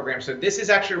HEADS program. So this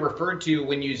is actually referred to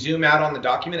when you zoom out on the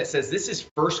document. It says this is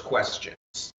first questions.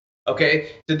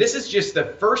 Okay, so this is just the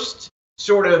first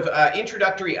sort of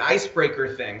introductory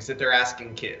icebreaker things that they're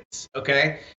asking kids.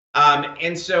 Okay,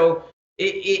 and so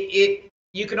it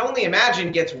you can only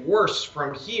imagine gets worse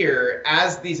from here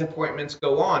as these appointments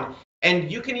go on.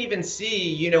 And you can even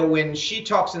see, when she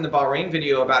talks in the Bahrain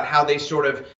video about how they sort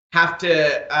of have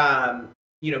to,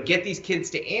 get these kids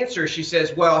to answer. She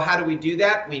says, well, how do we do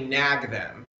that? We nag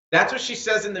them. That's what she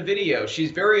says in the video.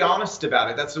 She's very honest about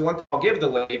it. That's the one thing I'll give the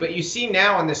lady. But you see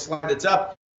now on this slide that's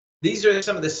up, these are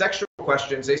some of the sexual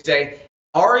questions. They say,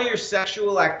 are your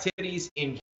sexual activities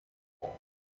enjoyable?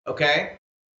 Okay?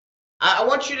 I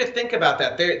want you to think about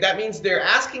that. That means they're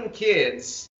asking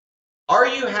kids, are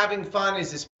you having fun?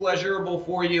 Is this pleasurable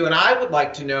for you? And I would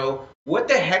like to know, what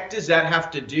the heck does that have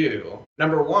to do,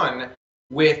 number one,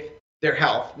 with their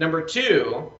health? Number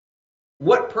two,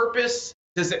 what purpose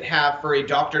does it have for a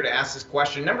doctor to ask this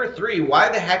question? Number three, why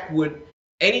the heck would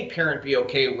any parent be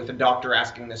okay with a doctor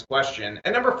asking this question?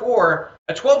 And number four,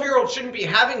 a 12-year-old shouldn't be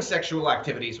having sexual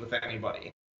activities with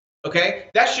anybody. Okay,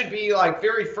 that should be like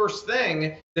very first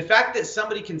thing. The fact that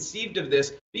somebody conceived of this,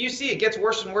 but you see it gets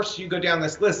worse and worse as you go down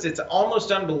this list. It's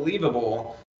almost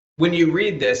unbelievable when you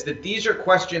read this, that these are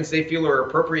questions they feel are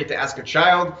appropriate to ask a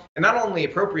child, and not only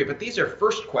appropriate, but these are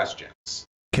first questions.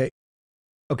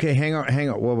 Okay, hang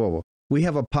on. Whoa. We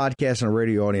have a podcast and a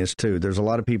radio audience too. There's a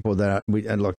lot of people that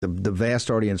and look, the vast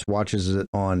audience watches it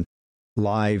on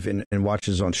live and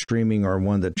watches on streaming or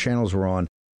one of the channels we're on.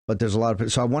 But there's a lot of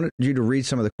people. So I wanted you to read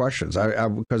some of the questions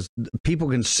because people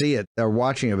can see it. They're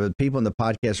watching it, but people in the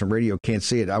podcast and radio can't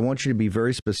see it. I want you to be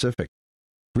very specific.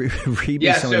 Read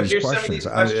me some of these questions.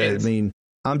 I mean,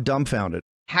 I'm dumbfounded.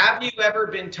 Have you ever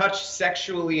been touched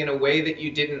sexually in a way that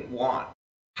you didn't want?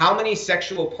 How many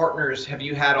sexual partners have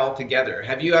you had altogether?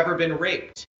 Have you ever been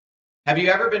raped? Have you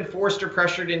ever been forced or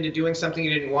pressured into doing something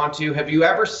you didn't want to? Have you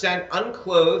ever sent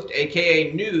unclothed,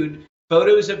 aka nude,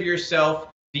 photos of yourself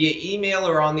via email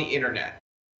or on the internet?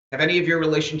 Have any of your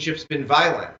relationships been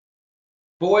violent?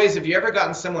 Boys, have you ever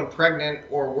gotten someone pregnant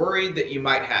or worried that you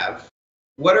might have?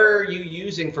 What are you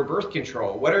using for birth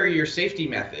control? What are your safety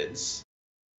methods?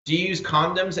 Do you use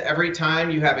condoms every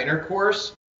time you have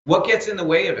intercourse? What gets in the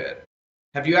way of it?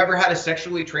 Have you ever had a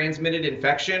sexually transmitted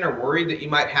infection or worried that you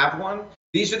might have one?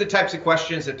 These are the types of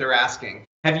questions that they're asking.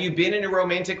 Have you been in a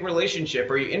romantic relationship?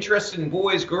 Are you interested in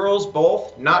boys, girls,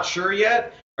 both? Not sure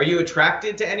yet? Are you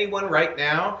attracted to anyone right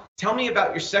now? Tell me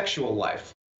about your sexual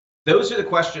life. Those are the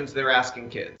questions they're asking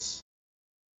kids.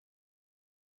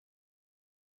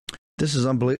 This is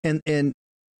unbelievable. And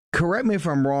correct me if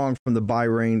I'm wrong from the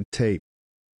Bahrain tape.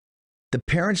 The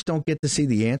parents don't get to see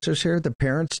the answers here. The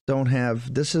parents don't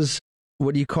have, this is,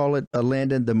 what do you call it,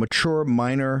 Landon, the mature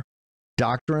minor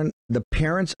doctrine. The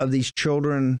parents of these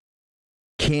children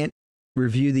can't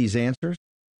review these answers.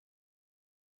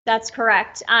 That's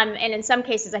correct. And in some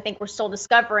cases, I think we're still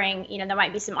discovering, there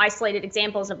might be some isolated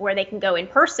examples of where they can go in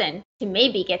person to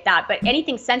maybe get that. But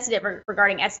anything sensitive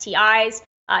regarding STIs,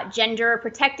 gender,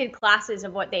 protected classes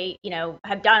of what they,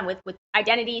 have done with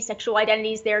identities, sexual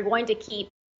identities, they're going to keep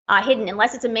hidden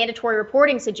unless it's a mandatory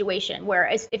reporting situation where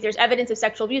if there's evidence of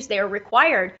sexual abuse, they are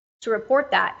required to report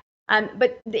that.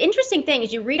 But the interesting thing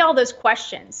is you read all those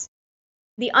questions,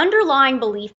 the underlying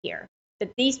belief here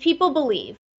that these people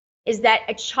believe is that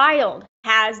a child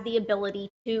has the ability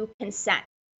to consent.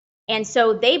 And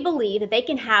so they believe that they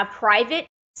can have private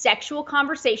sexual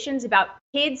conversations about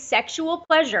kids' sexual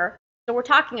pleasure, that we're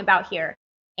talking about here,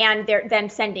 and they're them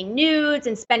sending nudes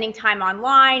and spending time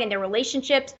online and their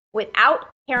relationships without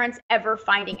parents ever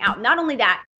finding out. Not only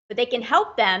that, but they can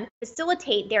help them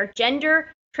facilitate their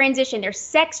gender transition, their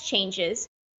sex changes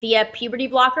via puberty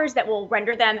blockers that will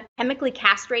render them chemically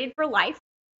castrated for life.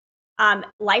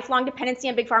 Lifelong dependency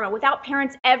on Big Pharma without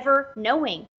parents ever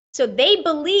knowing. So they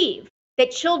believe that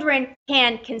children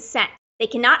can consent. They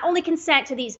can not only consent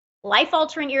to these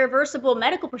life-altering, irreversible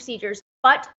medical procedures,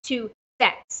 but to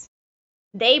sex.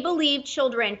 They believe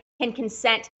children can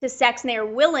consent to sex, and they are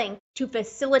willing to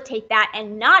facilitate that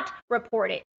and not report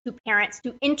it to parents,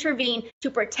 to intervene, to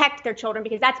protect their children,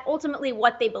 because that's ultimately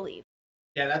what they believe.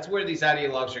 Yeah, that's where these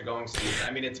ideologues are going, Steve.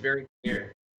 I mean, it's very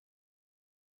clear.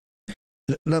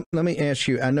 Let me ask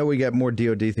you, I know we got more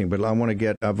DOD thing, but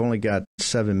I've only got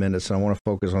 7 minutes and I want to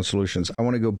focus on solutions. I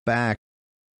want to go back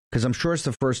because I'm sure it's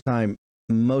the first time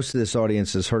most of this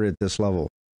audience has heard it at this level.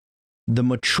 The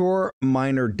mature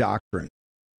minor doctrine.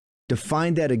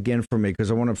 Define that again for me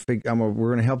because we're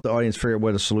going to help the audience figure out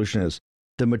what the solution is.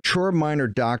 The mature minor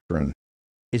doctrine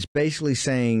is basically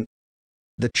saying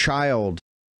the child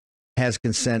has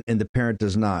consent and the parent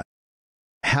does not.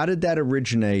 How did that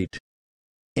originate?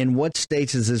 In what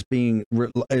states is this being,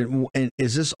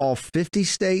 is this all 50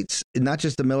 states, not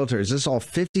just the military? Is this all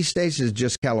 50 states? Is it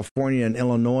just California and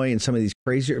Illinois and some of these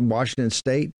crazy, Washington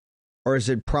State? Or is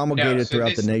it promulgated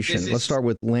throughout the nation? Let's start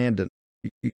with Landon.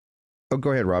 Oh,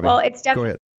 go ahead, Robbie. Well, it's definitely, go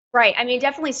ahead. Right. I mean, it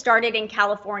definitely started in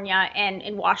California and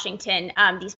in Washington,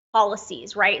 these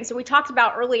policies, right? And so we talked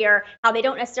about earlier how they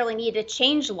don't necessarily need to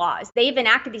change laws. They've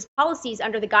enacted these policies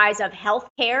under the guise of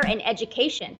healthcare and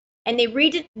education. And they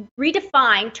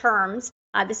redefine terms.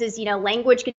 This is,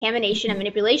 language contamination and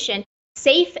manipulation,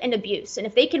 safe and abuse. And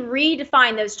if they can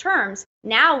redefine those terms,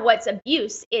 now what's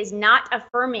abuse is not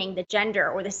affirming the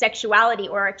gender or the sexuality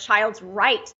or a child's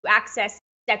right to access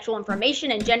sexual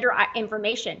information and gender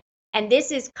information. And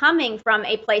this is coming from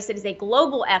a place that is a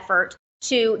global effort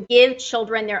to give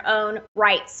children their own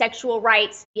rights, sexual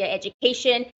rights via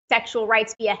education, sexual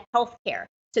rights via healthcare.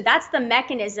 So that's the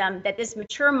mechanism that this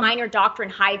mature minor doctrine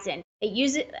hides in. They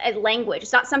use it as language.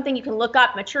 It's not something you can look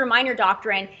up, mature minor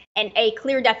doctrine, and a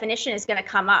clear definition is going to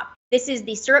come up. This is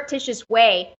the surreptitious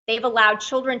way they've allowed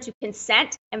children to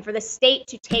consent and for the state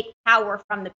to take power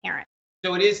from the parent.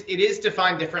 So it is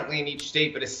defined differently in each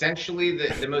state, but essentially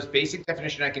the most basic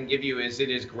definition I can give you is it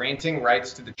is granting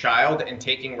rights to the child and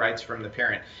taking rights from the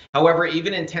parent. However,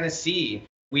 even in Tennessee,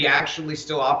 we actually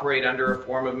still operate under a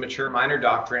form of mature minor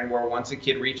doctrine where once a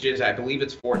kid reaches, I believe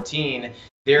it's 14,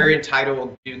 they're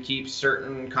entitled to keep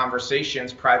certain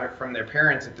conversations private from their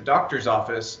parents at the doctor's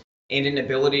office and an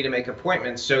ability to make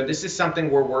appointments. So this is something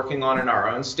we're working on in our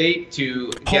own state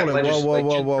to get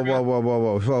legislation.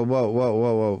 Whoa.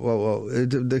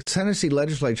 The Tennessee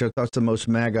legislature, I thought, it's the most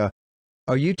MAGA.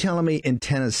 Are you telling me in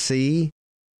Tennessee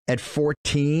at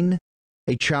 14,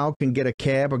 a child can get a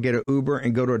cab or get an Uber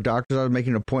and go to a doctor's office, make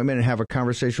an appointment and have a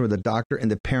conversation with a doctor,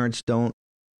 and the parents don't?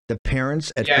 The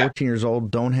parents at 14 years old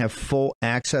don't have full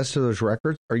access to those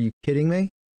records? Are you kidding me?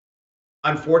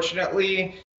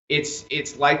 Unfortunately,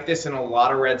 it's like this in a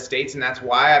lot of red states, and that's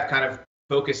why I've kind of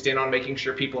focused in on making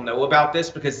sure people know about this,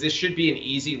 because this should be an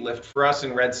easy lift for us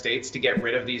in red states to get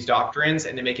rid of these doctrines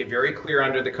and to make it very clear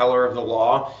under the color of the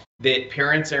law that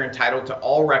parents are entitled to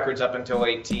all records up until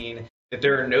 18, that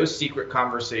there are no secret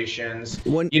conversations.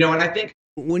 And I think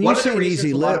when you say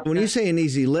an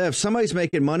easy lift, somebody's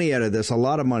making money out of this, a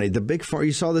lot of money. The big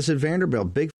you saw this at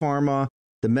Vanderbilt, big pharma,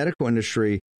 the medical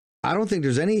industry. I don't think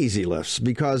there's any easy lifts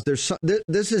because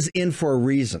this is in for a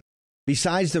reason.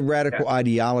 Besides the radical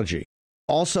ideology,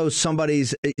 also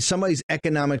somebody's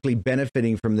economically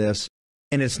benefiting from this,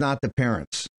 and it's not the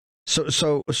parents.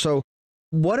 So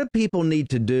what do people need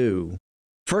to do?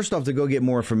 First off, to go get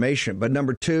more information. But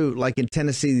number two, like in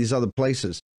Tennessee, these other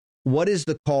places, what is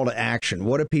the call to action?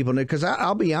 What do people need? Because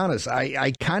I'll be honest,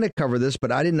 I kind of cover this,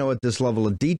 but I didn't know at this level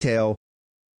of detail.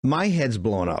 My head's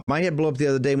blown up. My head blew up the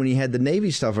other day when you had the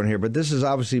Navy stuff on here, but this is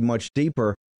obviously much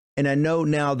deeper. And I know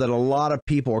now that a lot of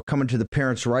people are coming to the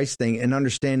parents' rights thing and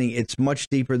understanding it's much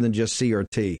deeper than just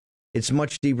CRT. It's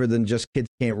much deeper than just kids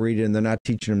can't read it and they're not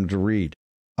teaching them to read.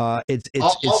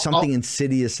 It's something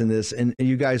insidious in this, and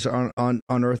you guys are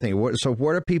unearthing it. So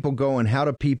where do people go and how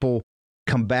do people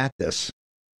combat this?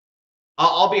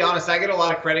 I'll be honest, I get a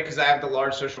lot of credit because I have the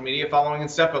large social media following and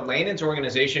stuff, but Landon's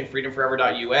organization,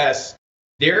 freedomforever.us,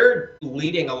 they're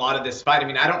leading a lot of this fight. I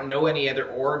mean, I don't know any other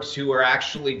orgs who are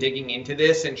actually digging into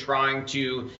this and trying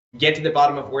to get to the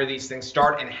bottom of where these things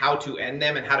start and how to end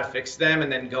them and how to fix them,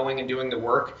 and then going and doing the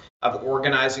work of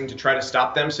organizing to try to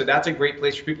stop them. So that's a great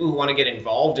place for people who want to get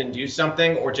involved and do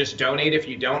something, or just donate if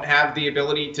you don't have the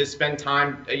ability to spend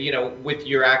time, with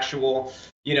your actual,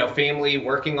 family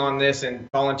working on this and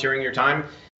volunteering your time.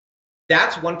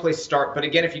 That's one place to start. But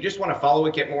again, if you just want to follow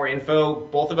it, get more info,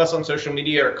 both of us on social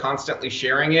media are constantly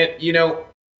sharing it.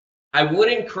 I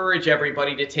would encourage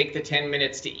everybody to take the 10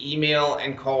 minutes to email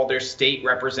and call their state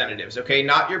representatives, okay?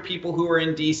 Not your people who are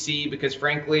in DC, because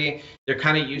frankly, they're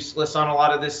kind of useless on a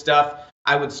lot of this stuff.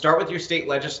 I would start with your state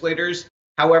legislators.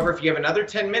 However, if you have another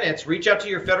 10 minutes, reach out to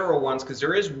your federal ones, because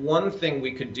there is one thing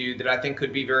we could do that I think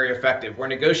could be very effective. We're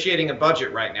negotiating a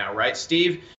budget right now, right,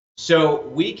 Steve? So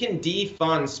we can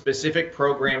defund specific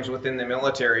programs within the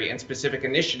military and specific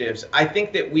initiatives. I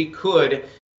think that we could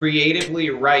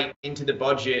creatively write into the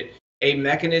budget a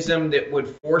mechanism that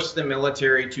would force the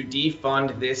military to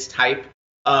defund this type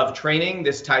of training,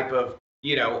 this type of,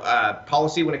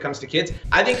 policy when it comes to kids.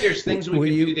 I think there's things we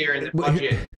can do there in the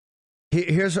budget.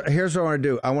 Here's what I want to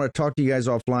do. I want to talk to you guys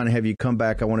offline and have you come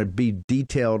back. I want to be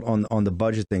detailed on the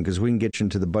budget thing, because we can get you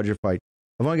into the budget fight.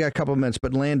 I've only got a couple of minutes,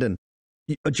 but Landon,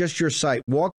 just your site,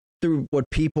 walk through what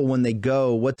people, when they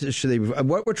go, what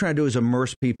we're trying to do is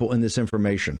immerse people in this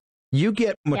information. You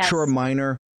get mature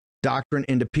minor doctrine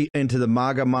into the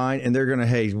MAGA mind, and they're going to,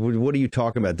 hey, what are you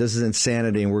talking about? This is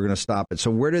insanity, and we're going to stop it.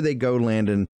 So where do they go,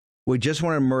 Landon? We just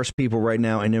want to immerse people right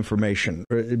now in information.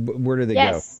 Where do they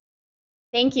go?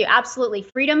 Thank you. Absolutely.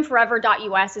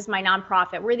 freedomforever.us is my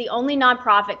nonprofit. We're the only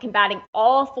nonprofit combating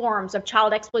all forms of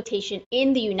child exploitation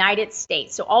in the United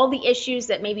States. So all the issues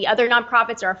that maybe other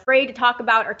nonprofits are afraid to talk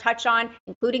about or touch on,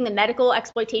 including the medical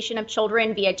exploitation of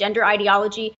children via gender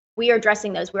ideology, we are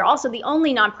addressing those. We're also the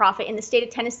only nonprofit in the state of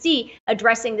Tennessee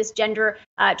addressing this gender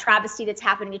travesty that's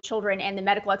happening to children and the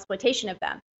medical exploitation of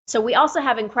them. So we also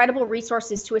have incredible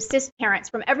resources to assist parents,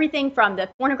 from everything from the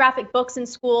pornographic books in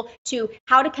school to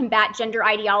how to combat gender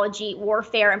ideology,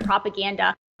 warfare, and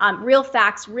propaganda, real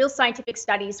facts, real scientific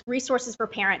studies, resources for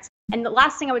parents. And the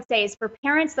last thing I would say is, for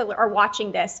parents that are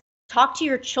watching this, talk to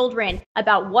your children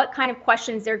about what kind of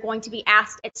questions they're going to be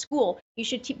asked at school. You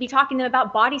should be talking to them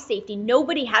about body safety.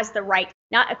 Nobody has the right,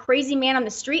 not a crazy man on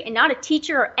the street and not a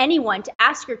teacher or anyone, to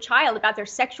ask your child about their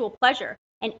sexual pleasure.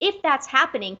 And if that's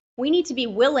happening, we need to be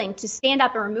willing to stand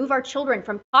up and remove our children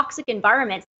from toxic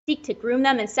environments, seek to groom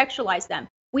them and sexualize them.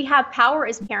 We have power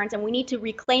as parents, and we need to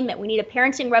reclaim it. We need a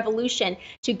parenting revolution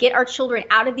to get our children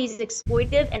out of these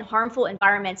exploitative and harmful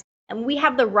environments. And we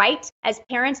have the right as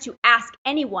parents to ask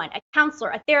anyone, a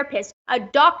counselor, a therapist, a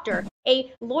doctor,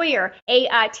 a lawyer,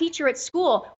 a teacher at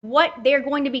school, what they're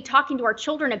going to be talking to our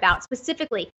children about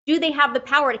specifically. Do they have the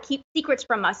power to keep secrets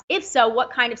from us? If so,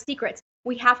 what kind of secrets?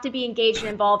 We have to be engaged and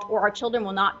involved, or our children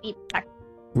will not be protected.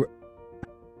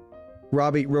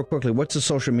 Robbie, real quickly, what's the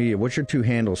social media? What's your two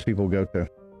handles people go to?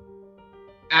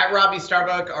 At Robbie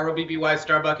Starbuck, ROBBY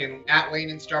Starbuck, and at Lane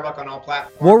and Starbuck on all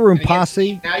platforms. WarRoom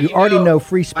Posse, you already know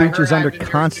free speech is under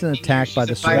constant attack by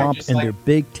the swamp and their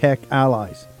big tech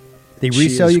allies. They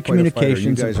resell your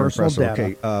communications and personal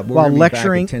data while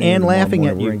lecturing and laughing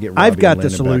at you. I've got the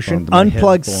solution.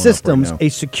 Unplugged Systems, a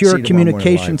secure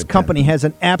communications company, has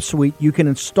an app suite you can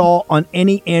install on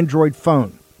any Android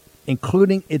phone,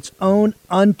 including its own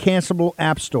uncancelable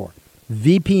app store,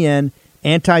 VPN,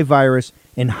 antivirus,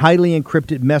 and highly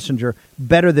encrypted messenger,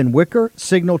 better than Wicker,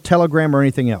 Signal, Telegram, or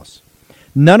anything else.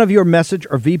 None of your message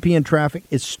or VPN traffic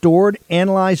is stored,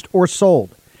 analyzed, or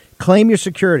sold. Claim your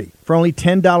security for only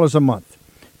 $10 a month.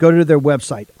 Go to their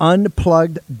website,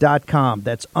 unplugged.com.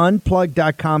 That's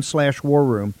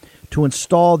unplugged.com/warroom to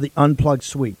install the Unplugged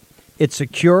suite. It's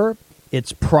secure,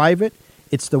 it's private,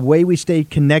 it's the way we stay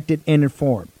connected and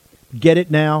informed. Get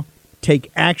it now.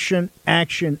 Take action,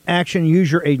 action, action.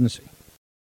 Use your agency.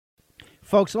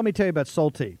 Folks, let me tell you about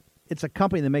Solti. It's a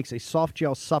company that makes a soft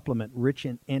gel supplement rich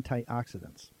in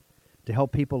antioxidants to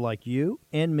help people like you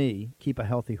and me keep a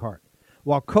healthy heart.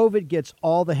 While COVID gets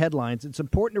all the headlines, it's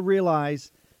important to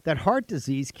realize that heart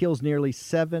disease kills nearly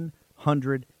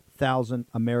 700,000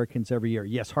 Americans every year.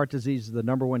 Yes, heart disease is the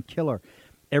number one killer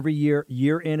every year,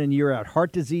 year in and year out.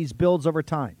 Heart disease builds over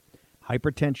time.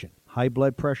 Hypertension, high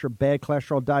blood pressure, bad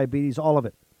cholesterol, diabetes, all of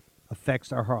it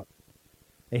affects our heart.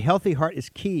 A healthy heart is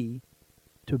key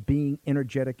to being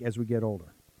energetic as we get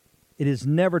older. It is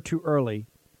never too early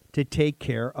to take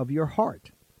care of your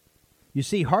heart. You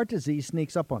see, heart disease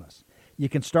sneaks up on us. You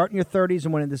can start in your 30s,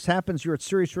 and when this happens, you're at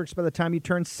serious risk by the time you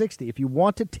turn 60. If you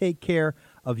want to take care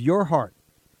of your heart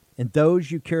and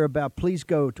those you care about, please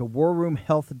go to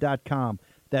warroomhealth.com.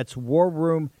 That's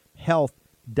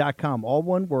warroomhealth.com. All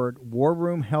one word,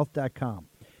 warroomhealth.com.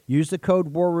 Use the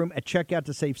code WARROOM at checkout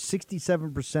to save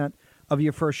 67% of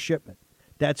your first shipment.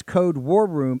 That's code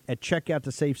WARROOM at checkout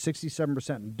to save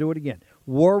 67%. And do it again.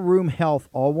 WarRoom Health,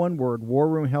 all one word,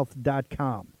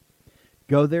 warroomhealth.com.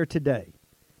 Go there today.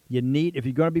 If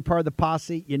you're going to be part of the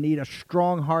posse, you need a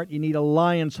strong heart. You need a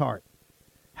lion's heart.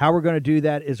 How we're going to do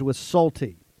that is with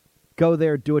Solti. Go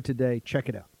there, do it today. Check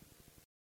it out.